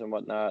opens and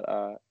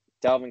whatnot.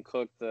 Dalvin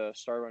Cook, the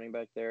star running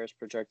back there, is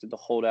projected to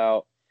hold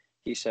out.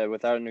 He said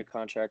without a new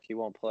contract, he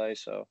won't play.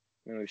 So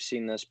we've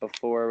seen this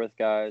before with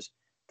guys.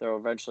 They'll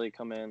eventually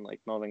come in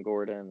like Melvin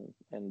Gordon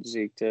and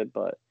Zeke did,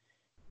 but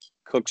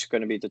Cook's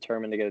going to be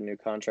determined to get a new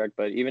contract.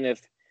 But even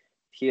if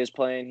he is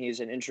playing, he's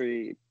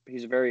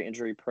a very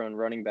injury-prone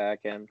running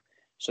back, and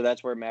so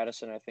that's where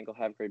Mattison, I think, will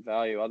have great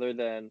value. Other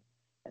than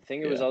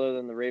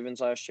the Ravens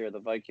last year, the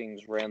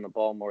Vikings ran the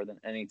ball more than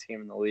any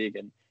team in the league,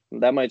 and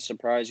that might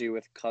surprise you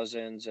with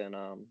Cousins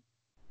and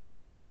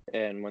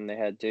when they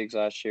had Diggs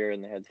last year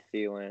and they had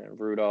Thielen and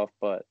Rudolph,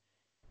 but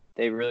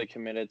they really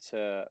committed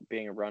to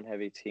being a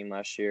run-heavy team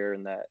last year,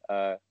 and that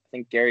I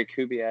think Gary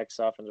Kubiak's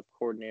offensive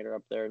coordinator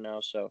up there now,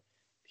 so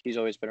he's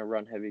always been a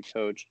run-heavy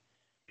coach.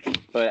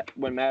 But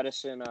when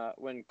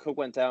Cook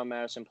went down,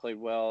 Mattison played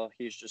well.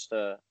 He's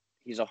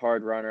a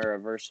hard runner, a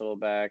versatile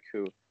back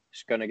who's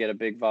going to get a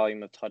big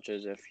volume of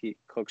touches if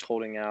Cook's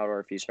holding out or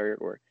if he's hurt,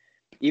 or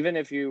even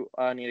if you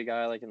need a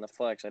guy like in the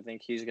flex. I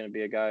think he's going to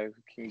be a guy who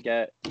can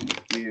get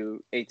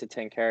you 8 to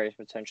 10 carries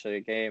potentially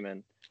a game,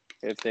 and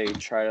if they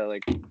try to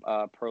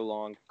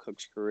prolong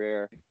Cook's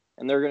career,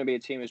 and they're going to be a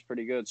team who's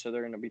pretty good, so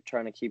they're going to be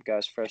trying to keep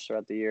guys fresh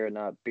throughout the year and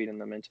not beating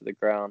them into the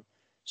ground.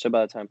 So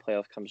by the time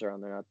playoff comes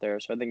around, they're not there.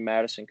 So I think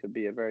Mattison could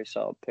be a very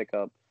solid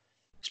pickup,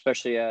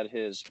 especially at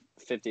his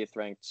 50th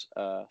ranked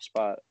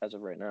spot as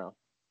of right now.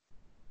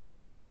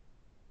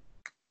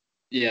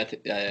 Yeah,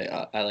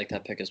 I like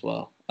that pick as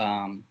well.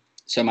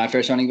 So my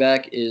first running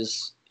back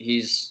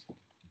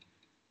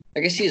I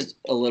guess he's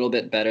a little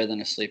bit better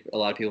than a sleeper. A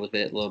lot of people would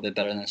be a little bit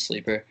better than a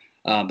sleeper.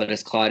 But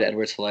it's Clyde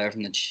Edwards-Helaire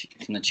from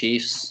the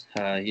Chiefs.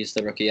 He's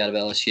the rookie out of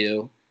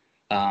LSU.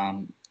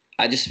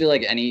 I just feel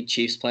like any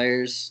Chiefs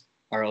players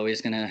are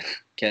always gonna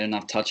get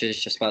enough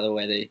touches just by the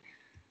way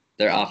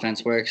their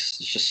offense works.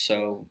 It's just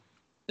so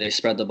they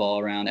spread the ball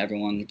around.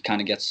 Everyone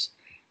kind of gets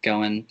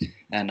going,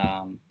 and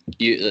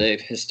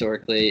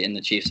historically in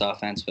the Chiefs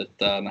offense with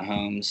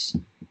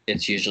Mahomes,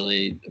 it's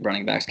usually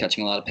running backs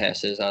catching a lot of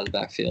passes out of the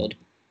backfield.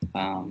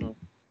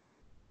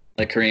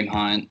 Like Kareem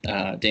Hunt,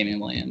 Damian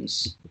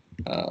Williams,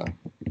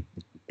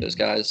 those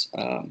guys.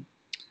 I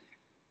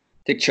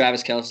think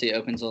Travis Kelce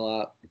opens a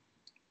lot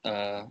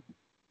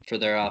for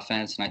their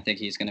offense, and I think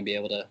he's going to be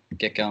able to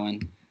get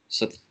going.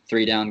 So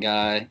 3-down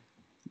guy,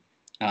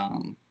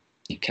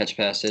 catch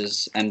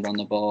passes and run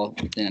the ball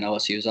in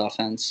LSU's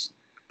offense.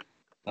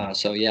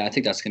 So yeah, I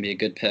think that's going to be a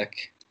good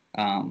pick.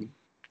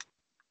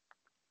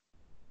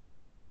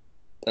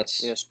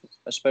 Yes,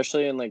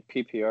 especially in like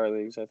PPR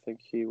leagues, I think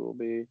he will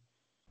be.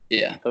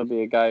 Yeah, he'll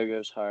be a guy who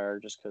goes higher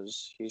just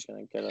because he's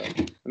going to get a.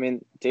 I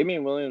mean,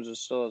 Damian Williams is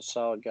still a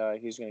solid guy.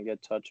 He's going to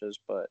get touches,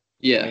 but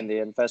yeah, I mean, they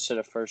invested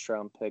a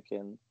first-round pick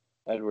in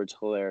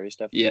Edwards-Helaire. He's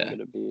definitely going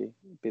to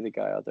be the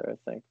guy out there, I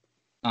think.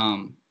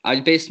 I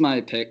based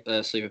my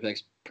sleeper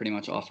picks pretty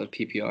much off of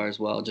PPR as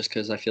well, just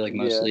because I feel like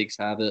most leagues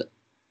have it.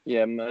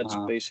 Yeah, that's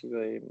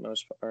basically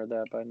most are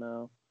that by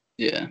now.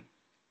 Yeah.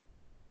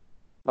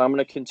 I'm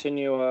going to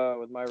continue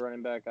with my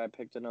running back. I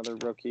picked another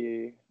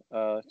rookie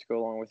to go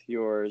along with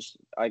yours.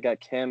 I got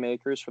Cam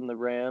Akers from the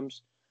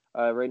Rams.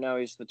 Right now,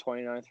 he's the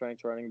 29th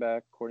ranked running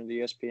back according to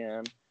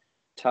ESPN.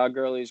 Todd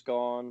Gurley's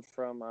gone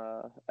from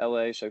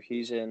LA, so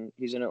he's in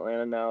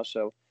Atlanta now.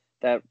 So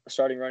that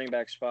starting running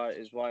back spot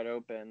is wide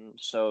open.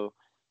 So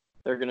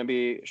Sean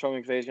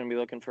McVay is going to be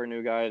looking for a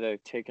new guy to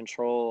take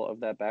control of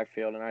that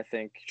backfield, and I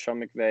think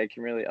Sean McVay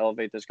can really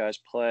elevate this guy's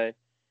play.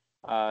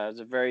 He's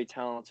a very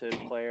talented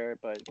player,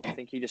 but I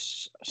think he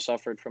just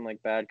suffered from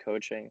like bad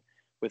coaching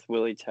with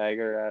Willie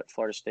Taggart at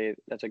Florida State.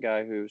 That's a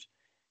guy who's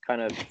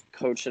kind of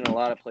coached in a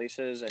lot of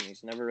places, and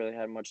he's never really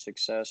had much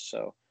success.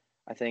 So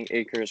I think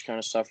Akers kind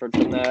of suffered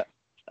from that.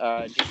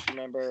 Just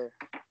remember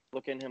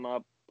looking him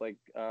up, like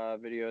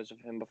videos of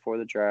him before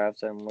the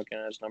draft and looking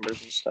at his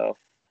numbers and stuff.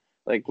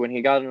 Like when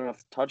he got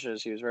enough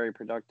touches, he was very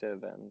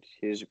productive, and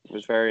he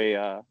was very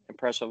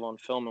impressive on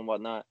film and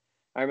whatnot.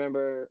 I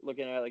remember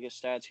looking at like his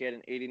stats. He had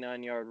an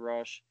 89-yard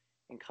rush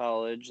in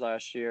college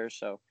last year,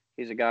 so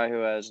he's a guy who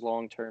has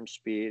long-term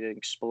speed and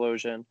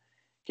explosion.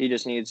 He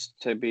just needs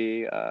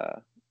to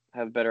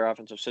have a better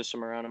offensive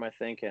system around him, I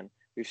think, and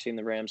we've seen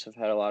the Rams have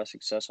had a lot of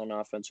success on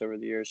offense over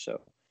the years.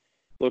 So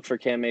look for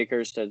Cam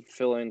Akers to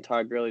fill in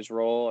Todd Gurley's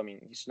role. I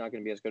mean, he's not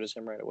going to be as good as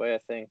him right away, I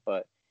think,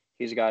 but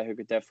he's a guy who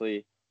could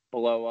definitely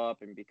blow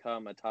up and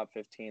become a top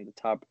 15 to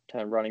top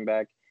 10 running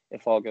back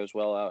if all goes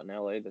well out in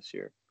LA this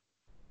year.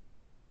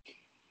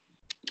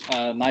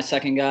 My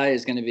second running back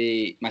is going to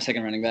be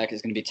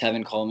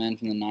Tevin Coleman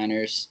from the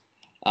Niners.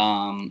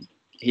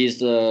 He's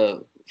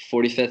the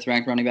 45th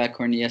ranked running back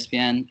according to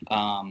ESPN.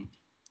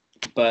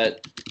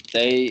 But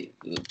the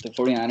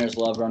 49ers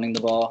love running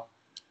the ball.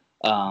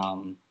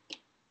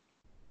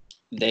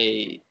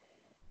 They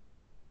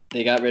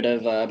got rid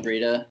of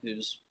Breida,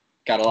 who's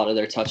got a lot of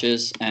their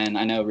touches, and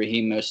I know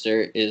Raheem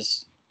Mostert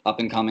is up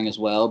and coming as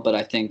well, but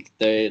I think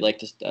they like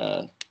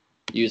to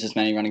use as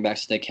many running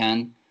backs as they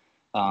can.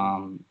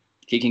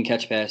 He can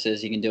catch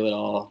passes. He can do it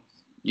all.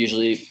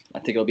 Usually, I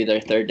think he'll be their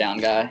third down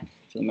guy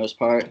for the most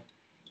part.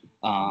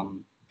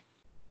 And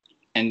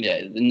yeah,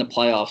 in the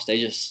playoffs,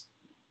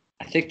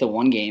 I think the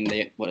one game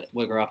what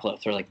Garoppolo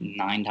threw like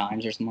 9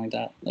 times or something like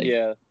that.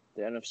 The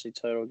NFC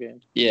title game.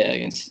 Yeah,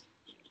 against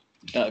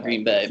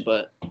Green Bay.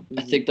 But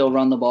I think they'll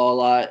run the ball a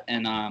lot.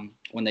 And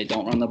when they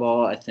don't run the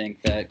ball, I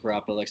think that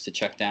Garoppolo likes to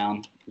check down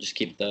and just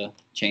keep the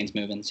chains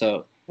moving.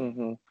 So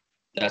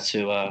that's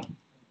who I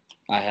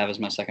have as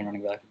my second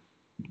running back.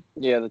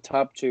 Yeah, the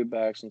top 2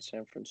 backs in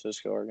San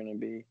Francisco are going to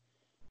be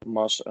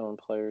must-own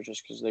players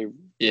just because they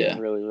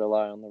really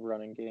rely on the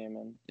running game,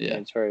 and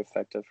it's very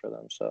effective for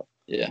them. So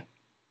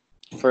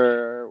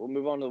we'll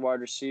move on to the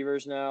wide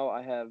receivers now.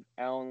 I have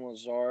Allen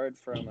Lazard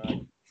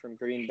from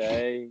Green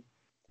Bay.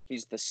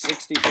 He's the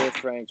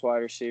 65th ranked wide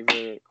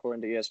receiver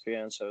according to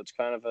ESPN, so it's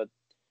kind of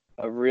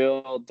a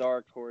real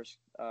dark horse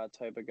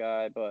type of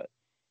guy, but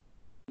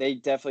they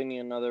definitely need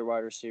another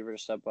wide receiver to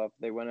step up.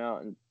 They went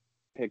out and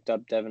picked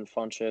up Devin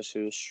Funchess,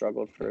 who's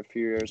struggled for a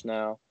few years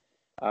now.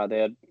 They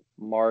had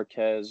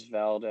Marquez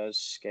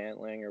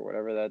Valdes-Scantling, or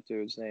whatever that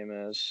dude's name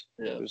is,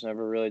 who's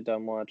never really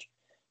done much.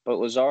 But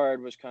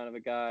Lazard was kind of a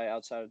guy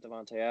outside of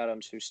Devontae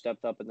Adams who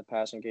stepped up in the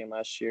passing game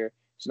last year.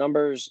 His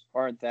numbers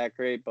aren't that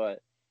great,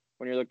 but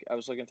when I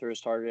was looking through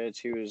his targets,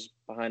 he was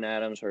behind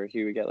Adams, where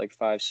he would get like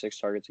 5-6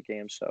 targets a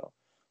game. So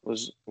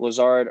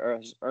Lazard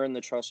has earned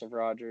the trust of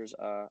Rodgers.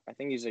 I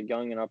think he's a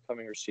young and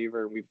upcoming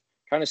receiver. We've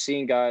kind of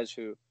seen guys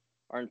who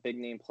aren't big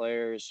name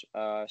players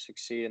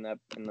succeed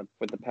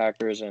with the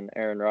Packers and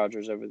Aaron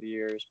Rodgers over the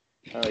years.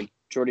 Like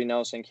Jordy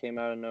Nelson came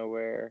out of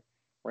nowhere.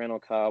 Randall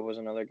Cobb was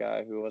another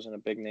guy who wasn't a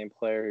big name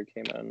player who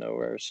came out of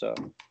nowhere. So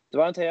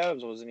Devontae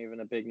Adams wasn't even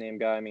a big name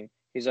guy. I mean,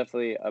 he's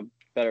definitely a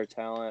better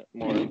talent,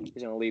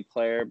 he's an elite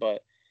player,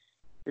 but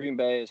Green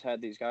Bay has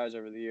had these guys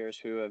over the years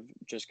who have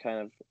just kind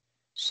of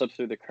slipped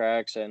through the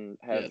cracks and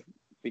have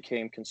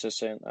became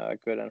consistent,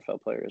 good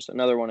NFL players.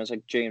 Another one is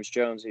like James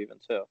Jones even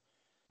too.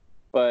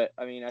 But,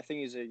 I mean, I think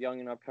he's a young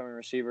and upcoming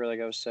receiver. Like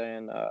I was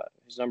saying,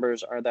 his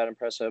numbers aren't that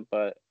impressive.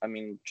 But, I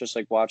mean, just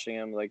like watching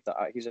him, like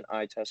he's an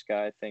eye test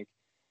guy, I think.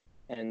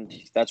 And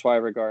that's why I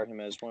regard him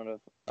as one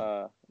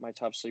of my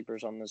top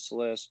sleepers on this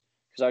list.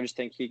 Because I just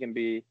think he can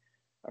be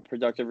a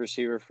productive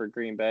receiver for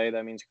Green Bay.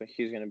 That means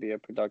he's going to be a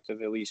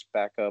productive, at least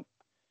backup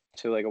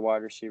to like a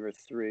wide receiver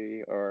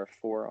 3 or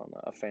 4 on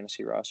a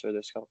fantasy roster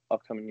this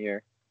upcoming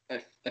year.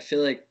 I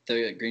feel like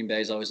the Green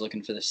Bay is always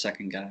looking for the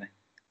second guy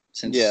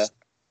since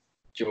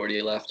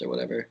Jordy left or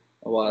whatever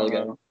a while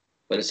ago.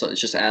 But it's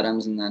just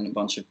Adams and then a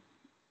bunch of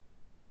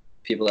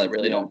people that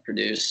really don't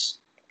produce.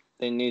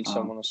 They need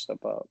someone to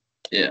step up.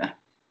 Yeah.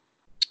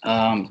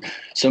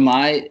 So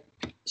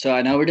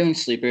I know we're doing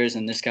sleepers,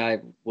 and this guy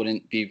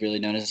wouldn't be really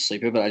known as a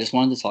sleeper, but I just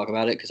wanted to talk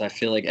about it because I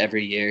feel like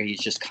every year he's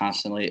just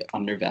constantly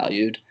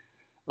undervalued.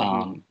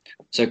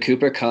 So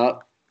Cooper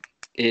Kupp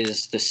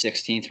is the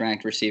 16th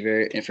ranked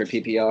receiver for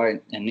PPR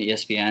and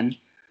ESPN,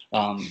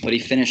 but he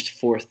finished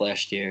 4th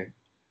last year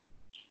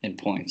in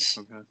points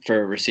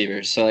for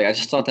receivers. So I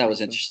just thought that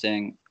was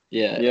interesting.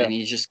 Yeah. And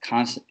he's just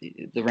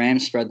constantly – the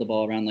Rams spread the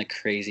ball around like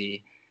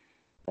crazy.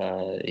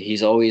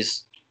 He's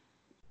always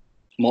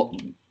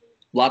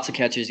lots of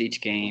catches each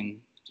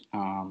game.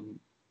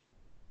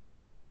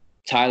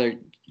 Tyler,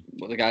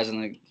 the guys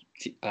in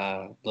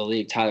the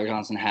league, Tyler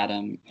Johnson had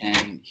him,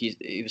 and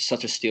he was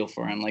such a steal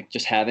for him. Like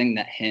just having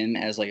him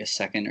as like a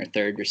second or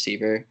third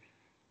receiver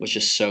was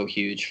just so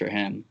huge for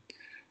him.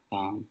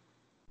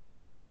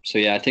 So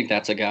yeah, I think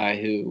that's a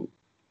guy who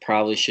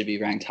probably should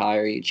be ranked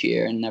higher each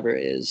year and never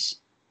is.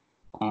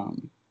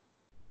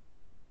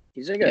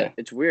 He's like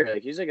it's weird.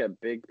 Like he's like a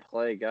big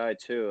play guy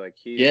too. Like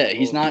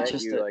he's not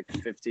just like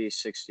 50,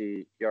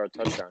 60 yard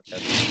touchdown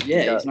catches.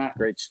 He's not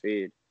great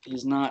speed.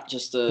 He's not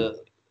just a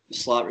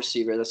slot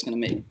receiver that's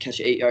going to catch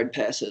 8-yard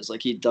passes.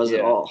 Like he does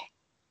it all.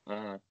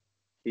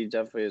 He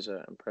definitely is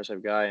an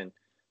impressive guy, and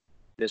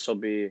this will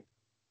be,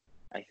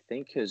 I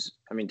think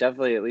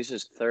definitely at least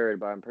his 3rd,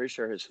 but I'm pretty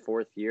sure his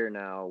 4th year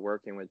now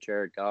working with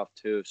Jared Goff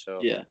too. So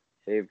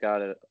they've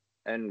got it,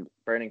 and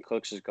Brandon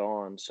Cooks is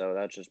gone, so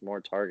that's just more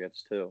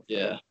targets too.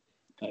 Yeah,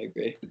 I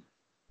agree.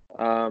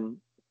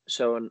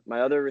 So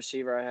my other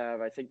receiver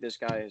I think this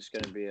guy is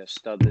going to be a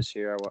stud this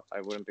year. I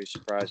wouldn't be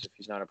surprised if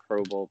he's not a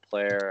Pro Bowl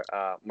player.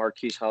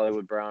 Marquise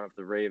Hollywood Brown of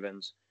the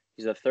Ravens.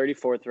 He's the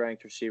 34th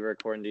ranked receiver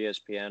according to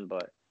ESPN,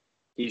 but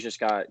he's just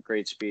got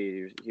great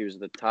speed. He was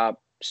the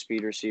top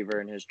speed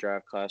receiver in his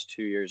draft class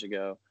 2 years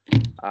ago.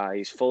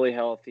 He's fully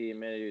healthy.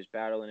 Admitted he was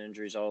battling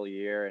injuries all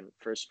year, and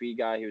for a speed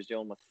guy, he was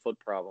dealing with foot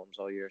problems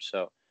all year.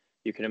 So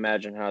you can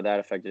imagine how that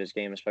affected his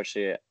game,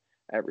 especially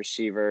at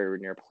receiver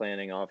when you're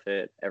planning off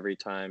it every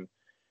time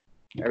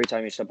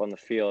you step on the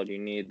field, you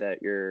need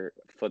your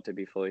foot to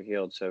be fully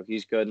healed. So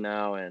he's good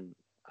now, and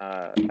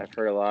I've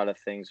heard a lot of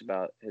things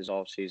about his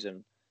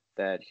offseason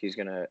that he's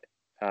going to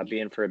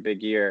be in for a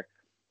big year.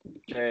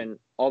 And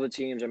all the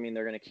teams, they're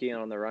going to key in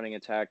on the running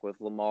attack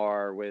with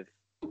Lamar, with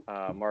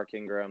Mark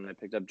Ingram. They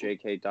picked up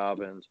J.K.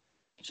 Dobbins.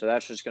 So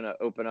that's just going to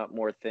open up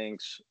more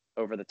things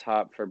over the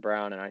top for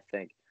Brown, and I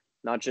think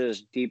not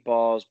just deep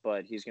balls,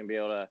 but he's going to be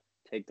able to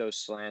take those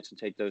slants and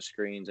take those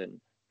screens and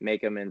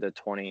make them into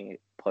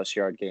 20-plus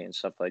yard gains,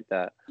 stuff like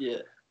that. Yeah.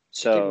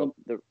 So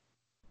the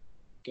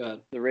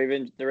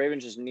Ravens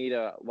just need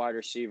a wide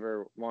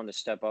receiver one to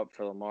step up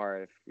for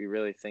Lamar. If you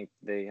really think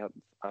they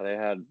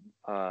had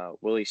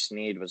Willie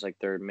Snead was like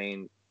their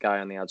main guy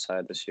on the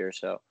outside this year.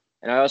 So,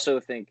 and I also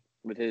think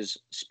with his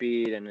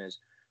speed and his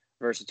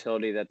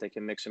versatility that they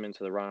can mix him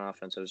into the run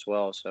offense as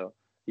well. So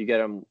you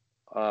get him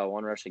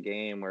one rush a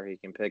game where he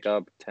can pick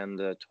up 10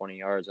 to 20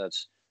 yards.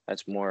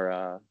 That's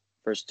more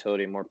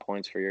versatility, more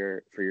points for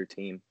your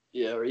team.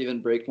 Yeah, or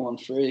even break one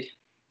free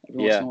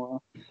every once in a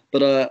while.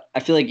 But I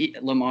feel like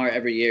Lamar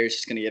every year is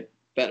just going to get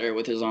better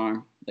with his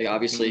arm. Like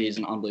obviously he's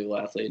an unbelievable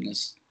athlete and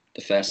is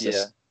the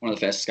fastest, one of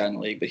the fastest guys in the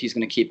league. But he's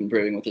going to keep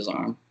improving with his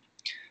arm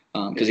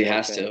because he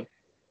has to.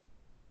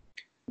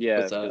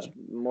 Yeah, because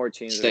more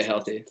teams stay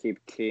healthy,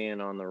 keep keying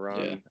on the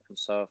run and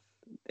stuff.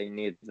 They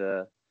need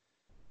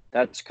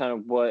that's kind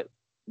of what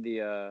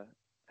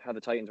how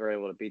the Titans were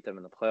able to beat them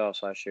in the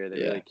playoffs last year. They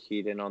really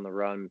keyed in on the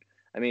run.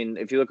 I mean,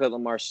 if you look at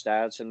Lamar's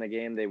stats in the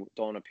game, they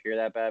don't appear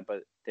that bad,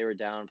 but they were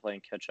down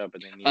playing catch up,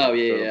 and they needed to throw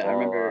the ball. I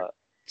remember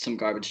some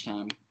garbage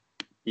time.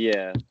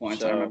 Yeah,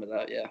 points. I remember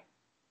that. Yeah.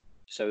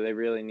 So they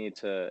really need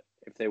to,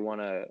 if they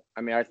want to.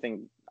 I mean, I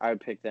think I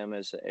would pick them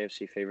as the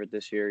AFC favorite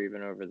this year,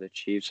 even over the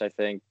Chiefs. I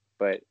think,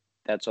 but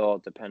that's all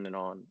dependent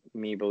on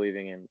me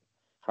believing in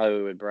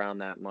Hollywood Brown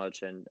that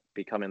much and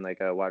becoming like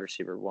a wide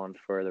receiver one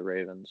for the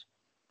Ravens.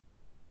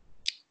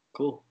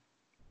 Cool.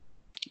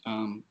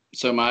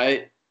 So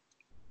my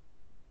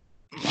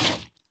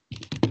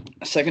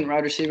second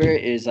wide receiver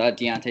is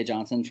Deontay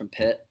Johnson from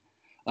Pitt.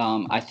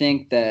 I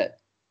think that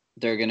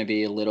they're going to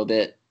be a little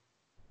bit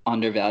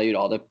undervalued,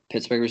 all the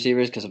Pittsburgh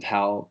receivers, because of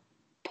how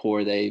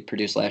poor they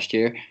produced last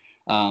year.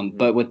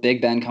 But with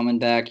Big Ben coming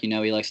back, he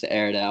likes to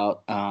air it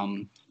out.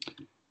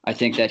 I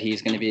think that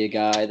he's going to be a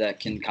guy that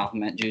can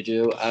complement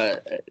Juju.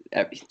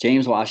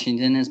 James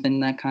Washington has been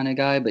that kind of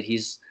guy, but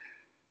he's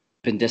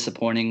been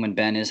disappointing when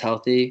Ben is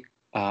healthy.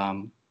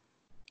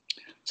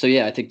 So,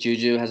 yeah, I think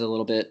Juju has a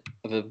little bit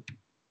of a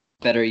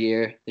better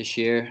year this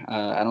year.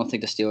 I don't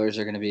think the Steelers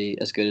are going to be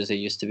as good as they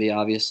used to be,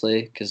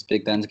 obviously, because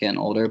Big Ben's getting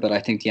older. But I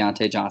think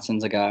Deontay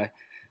Johnson's a guy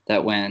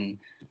that when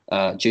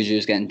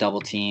Juju's getting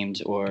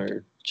double-teamed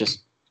or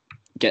just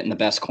getting the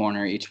best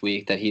corner each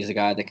week, that he's a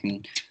guy that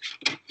can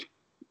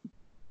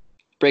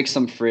break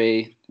some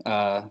free,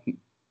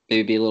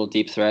 maybe be a little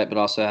deep threat, but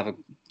also have a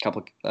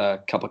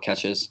couple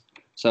catches.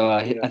 So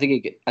I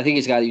think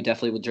he's a guy that you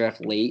definitely would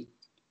draft late,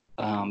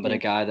 but a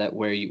guy that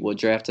where you would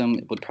draft him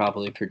would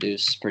probably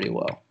produce pretty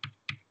well.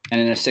 And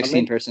in a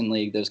 16-person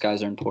league, those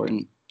guys are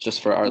important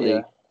just for our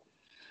league.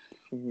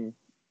 Mm-hmm.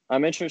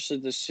 I'm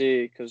interested to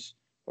see because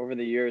over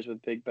the years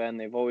with Big Ben,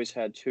 they've always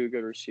had two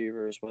good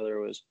receivers, whether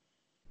it was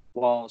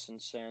Wallace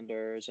and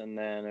Sanders, and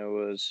then it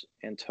was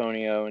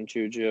Antonio and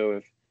Juju.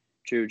 If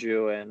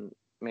Juju and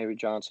maybe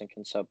Johnson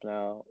can step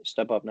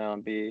up now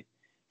and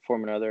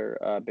form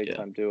another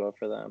big-time duo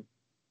for them.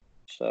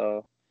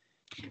 So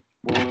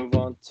we'll move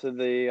on to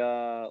the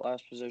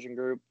last position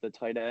group, the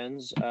tight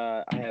ends.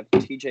 I have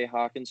T.J.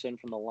 Hawkinson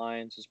from the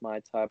Lions as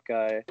my top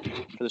guy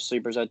for the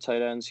sleepers at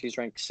tight ends. He's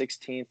ranked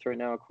 16th right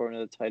now according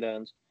to the tight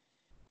ends.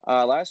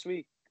 Last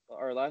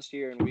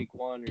year in week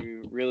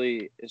 1,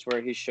 really is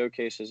where he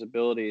showcased his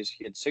abilities.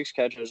 He had 6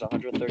 catches,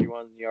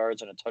 131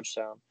 yards, and a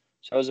touchdown.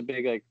 So that was a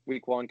big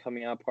week 1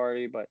 coming out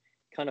party, but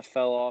kind of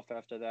fell off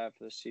after that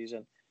for the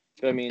season.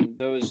 But I mean,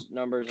 those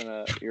numbers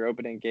in your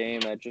opening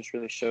game, that just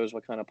really shows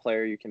what kind of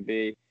player you can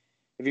be.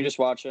 If you just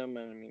watch him,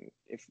 and I mean,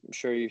 I'm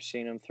sure you've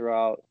seen him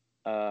throughout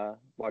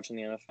watching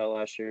the NFL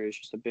last year. He's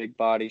just a big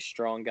body,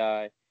 strong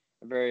guy,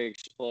 very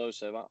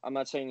explosive. I'm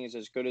not saying he's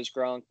as good as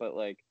Gronk, but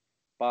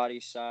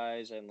body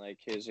size and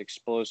his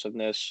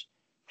explosiveness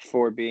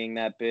for being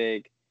that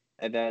big,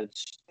 and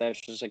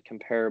that's just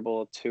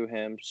comparable to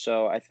him.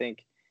 So I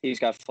think he's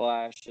got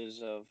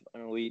flashes of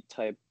an elite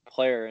type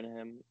player in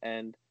him,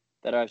 and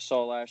that I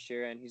saw last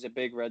year, and he's a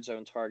big red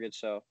zone target.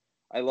 So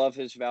I love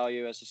his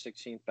value as the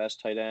 16th best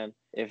tight end.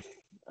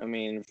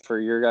 For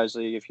your guys'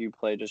 league, if you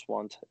play just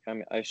one,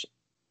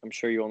 I'm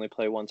sure you only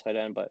play one tight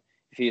end, but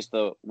if he's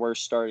the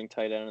worst starting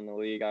tight end in the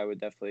league, I would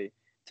definitely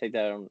take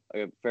that on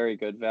a very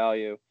good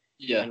value.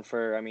 Yeah. And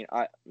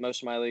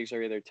most of my leagues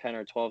are either 10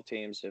 or 12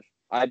 teams. If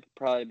I'd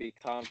probably be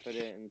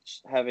confident in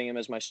having him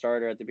as my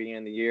starter at the beginning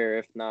of the year,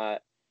 if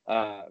not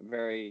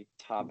very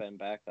top end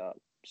backup.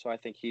 So I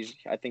think he's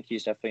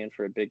definitely in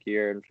for a big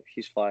year, and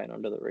he's flying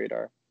under the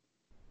radar.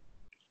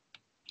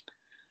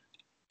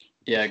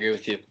 Yeah, I agree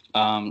with you.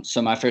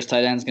 So my first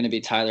tight end is going to be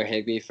Tyler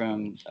Higbee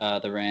from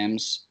the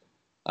Rams.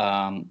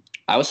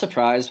 I was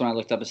surprised when I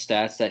looked up his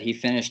stats that he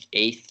finished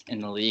 8th in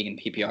the league in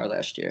PPR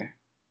last year.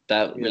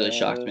 That really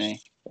shocked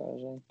me.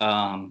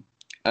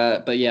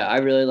 But yeah, I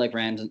really like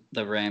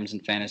the Rams in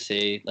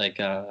fantasy,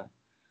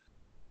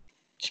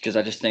 because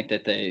I just think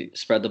that they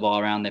spread the ball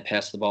around, they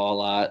pass the ball a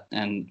lot,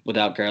 and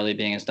without Gurley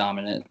being as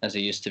dominant as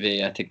he used to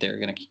be, I think they're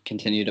going to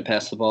continue to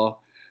pass the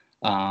ball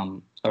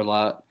a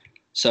lot.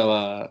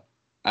 So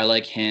I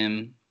like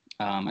him.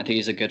 I think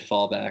he's a good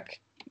fallback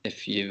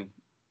if you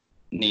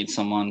need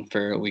someone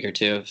for a week or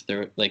two, if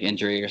they're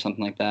injury or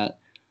something like that.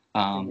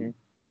 But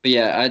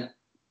yeah, I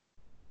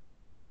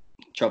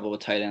trouble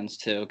with tight ends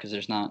too, because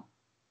there's not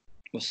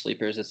with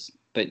sleepers.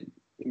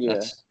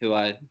 That's who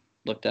I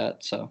looked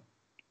at. So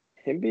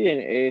him being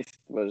 8th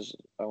was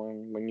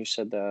when you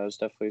said that, I was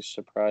definitely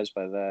surprised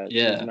by that.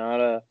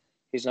 Yeah,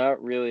 he's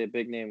not really a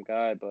big name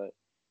guy, but it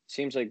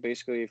seems like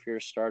basically if you're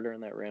a starter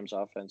in that Rams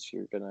offense,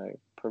 you're gonna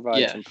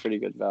provide some pretty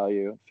good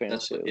value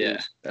fantasy.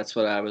 That's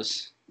what I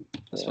was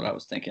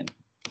thinking.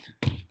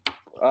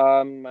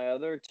 My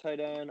other tight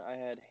end, I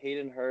had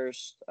Hayden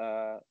Hurst,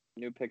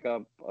 new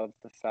pickup of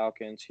the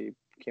Falcons. He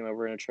came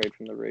over in a trade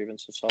from the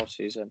Ravens this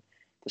offseason.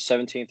 The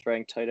 17th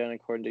ranked tight end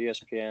according to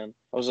ESPN.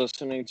 I was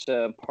listening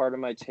to Part of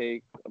My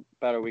Take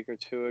about a week or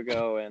two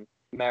ago, and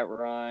Matt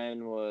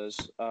Ryan was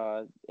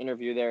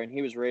interviewed there, and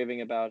he was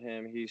raving about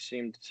him. He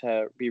seemed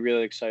to be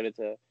really excited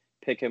to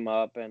pick him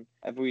up, and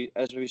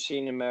as we've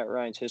seen in Matt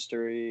Ryan's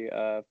history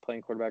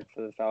playing quarterback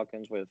for the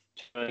Falcons with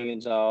Tony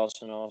Gonzalez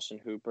and Austin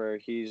Hooper,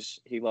 he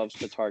loves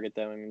to target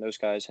them. I mean, those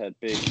guys had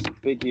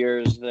big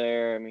years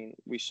there. I mean,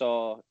 we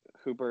saw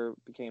Hooper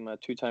became a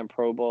 2-time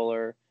Pro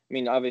Bowler. I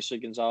mean, obviously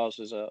Gonzalez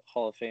is a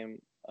Hall of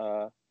Fame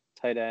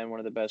tight end, one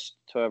of the best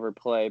to ever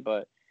play,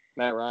 but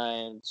Matt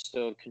Ryan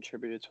still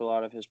contributed to a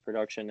lot of his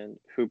production, and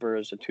Hooper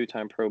is a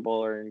 2-time Pro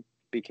Bowler and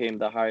became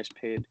the highest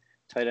paid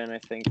tight end, I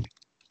think,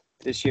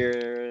 this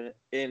year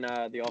in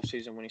the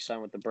offseason when he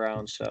signed with the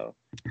Browns. So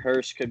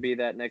Hurst could be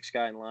that next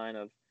guy in line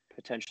of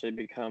potentially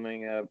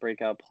becoming a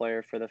breakout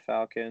player for the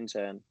Falcons,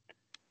 and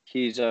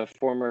He's a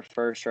former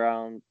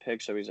first-round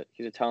pick, so he's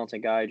a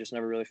talented guy. He just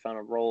never really found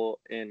a role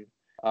in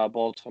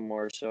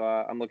Baltimore. So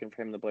I'm looking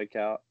for him to break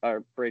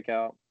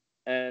out.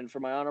 And for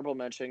my honorable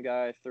mention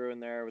guy I threw in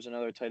there was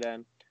another tight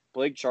end,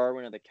 Blake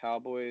Jarwin of the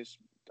Cowboys.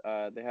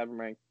 They have him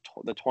ranked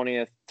the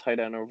 20th tight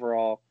end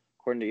overall,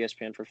 according to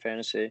ESPN for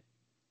fantasy.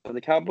 So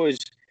the Cowboys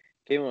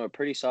gave him a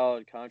pretty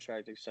solid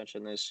contract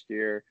extension this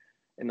year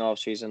in the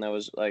offseason. That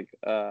was I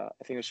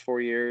think it was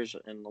 4 years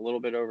and a little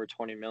bit over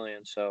 $20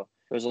 million. So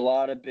there's a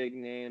lot of big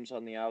names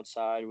on the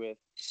outside with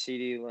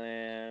CeeDee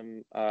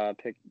Lamb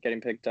getting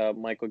picked up,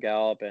 Michael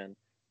Gallup, and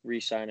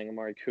re-signing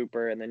Amari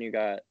Cooper. And then you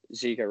got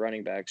Zeke at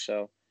running back.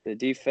 So the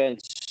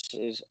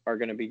defenses are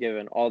going to be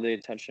given all the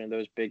attention to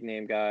those big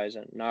name guys,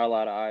 and not a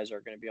lot of eyes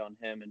are going to be on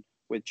him. And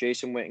with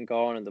Jason Witten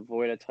gone and the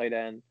void at tight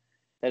end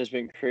that has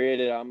been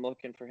created, I'm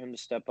looking for him to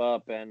step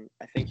up, and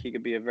I think he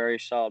could be a very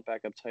solid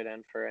backup tight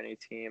end for any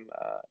team.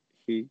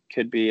 He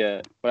could be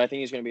but I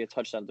think he's going to be a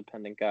touchdown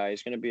dependent guy.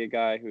 He's going to be a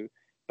guy who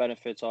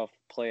benefits off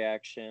play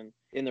action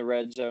in the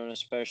red zone,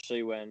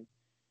 especially when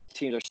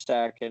teams are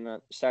stacking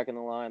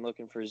the line,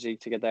 looking for Zeke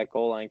to get that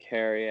goal line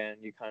carry,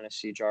 and you kind of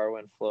see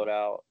Jarwin float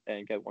out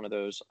and get one of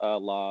those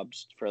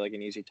lobs for like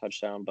an easy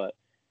touchdown. But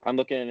I'm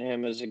looking at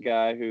him as a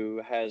guy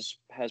who has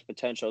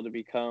potential to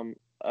become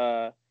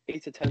 8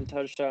 to 10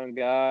 touchdown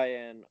guy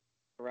and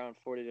around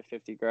 40 to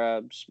 50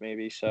 grabs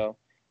maybe. So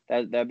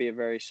that'd be a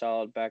very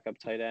solid backup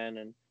tight end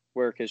and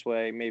work his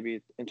way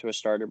maybe into a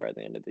starter by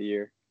the end of the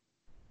year.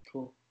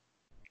 Cool.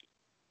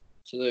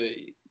 So there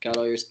you got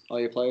all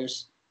your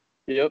players?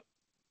 Yep.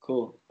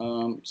 Cool.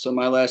 So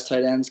my last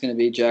tight end is going to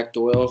be Jack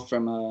Doyle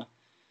from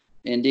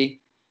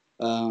Indy.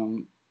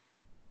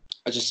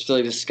 I just feel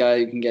like this guy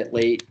you can get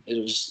late.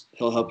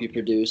 He'll help you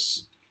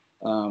produce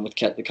with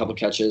a couple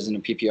catches in a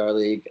PPR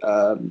league.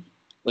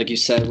 Like you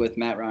said, with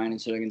Matt Ryan and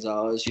Tito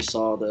Gonzalez, you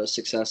saw the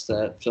success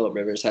that Phillip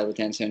Rivers had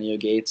with Antonio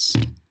Gates.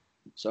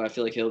 So I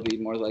feel like he'll be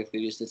more likely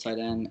to use the tight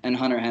end. And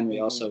Hunter Henry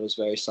also was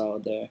very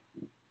solid there.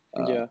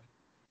 Yeah.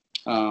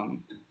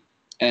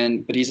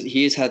 But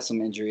he's had some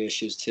injury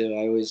issues too.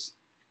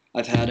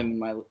 I've had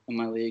him in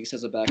my leagues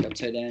as a backup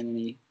tight end, and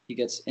he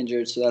gets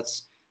injured, so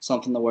that's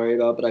something to worry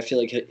about. But I feel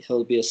like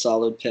he'll be a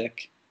solid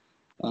pick,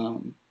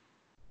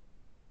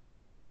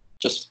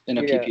 just in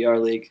a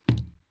PPR league.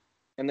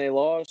 And they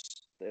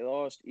lost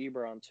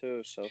Ebron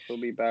too, so he'll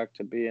be back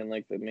to being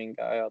like the main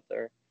guy out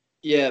there.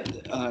 Yeah,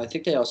 I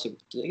think they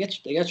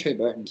got Trey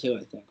Burton too.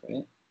 I think,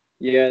 right?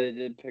 Yeah, they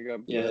did pick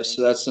up. Yeah, Burton.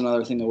 So that's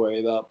another thing to worry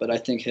about. But I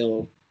think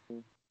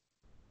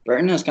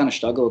Burton has kind of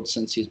struggled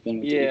since he's been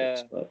with the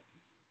Eagles. But.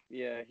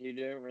 Yeah, he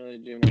didn't really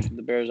do much with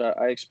the Bears.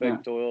 I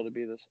expect Doyle to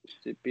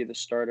be the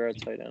starter at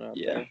tight end out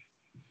there.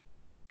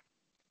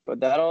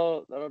 But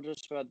that'll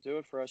just about do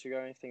it for us. You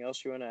got anything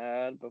else you want to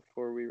add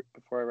before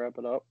I wrap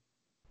it up?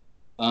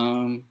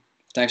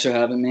 Thanks for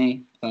having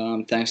me.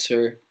 Thanks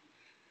for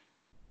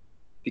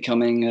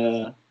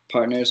becoming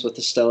partners with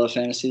the Stella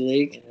Fantasy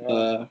League.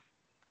 Yeah.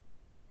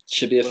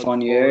 Should be a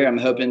fun year. I'm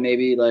hoping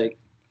maybe like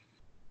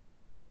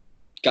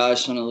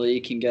guys from the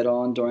league can get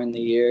on during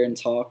the year and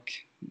talk.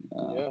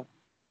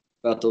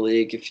 About the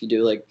league if you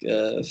do like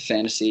a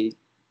fantasy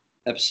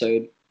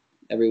episode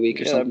every week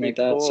or something like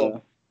that. Cool.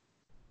 So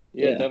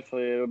yeah,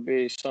 definitely it'll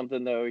be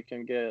something that we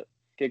can get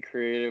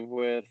creative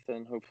with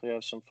and hopefully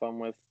have some fun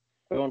with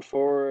going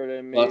forward.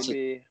 And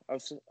maybe I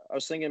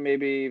was thinking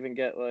maybe even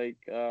get like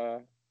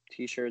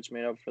t-shirts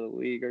made up for the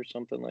league or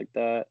something like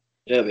that.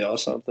 Yeah, it'd be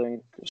awesome.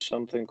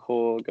 Something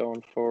cool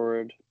going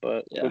forward.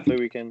 But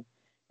hopefully we can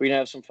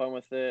have some fun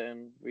with it,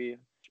 and we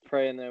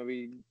praying that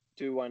we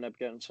do wind up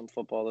getting some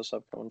football this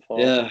upcoming fall.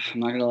 Yeah, I'm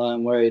not gonna lie,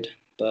 I'm worried,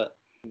 but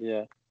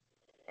yeah.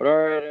 But all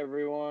right,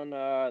 everyone.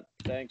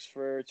 Thanks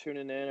for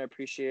tuning in. I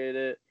appreciate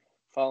it.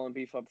 Following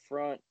Beef Up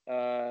Front.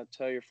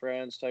 Tell your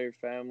friends, tell your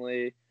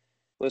family.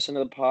 Listen to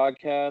the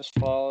podcast.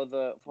 Follow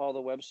the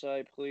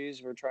website,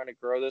 please. We're trying to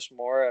grow this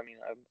more. I mean,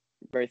 I'm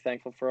very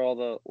thankful for all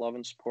the love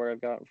and support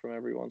I've gotten from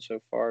everyone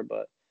so far.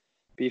 But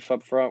Beef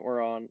Up Front,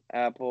 we're on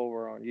Apple,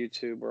 we're on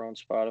YouTube, we're on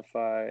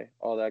Spotify,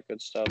 all that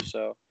good stuff.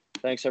 So.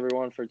 Thanks,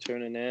 everyone, for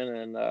tuning in,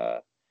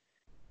 and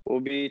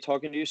we'll be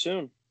talking to you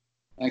soon.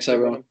 Thanks,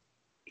 everyone.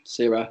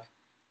 See you, bro.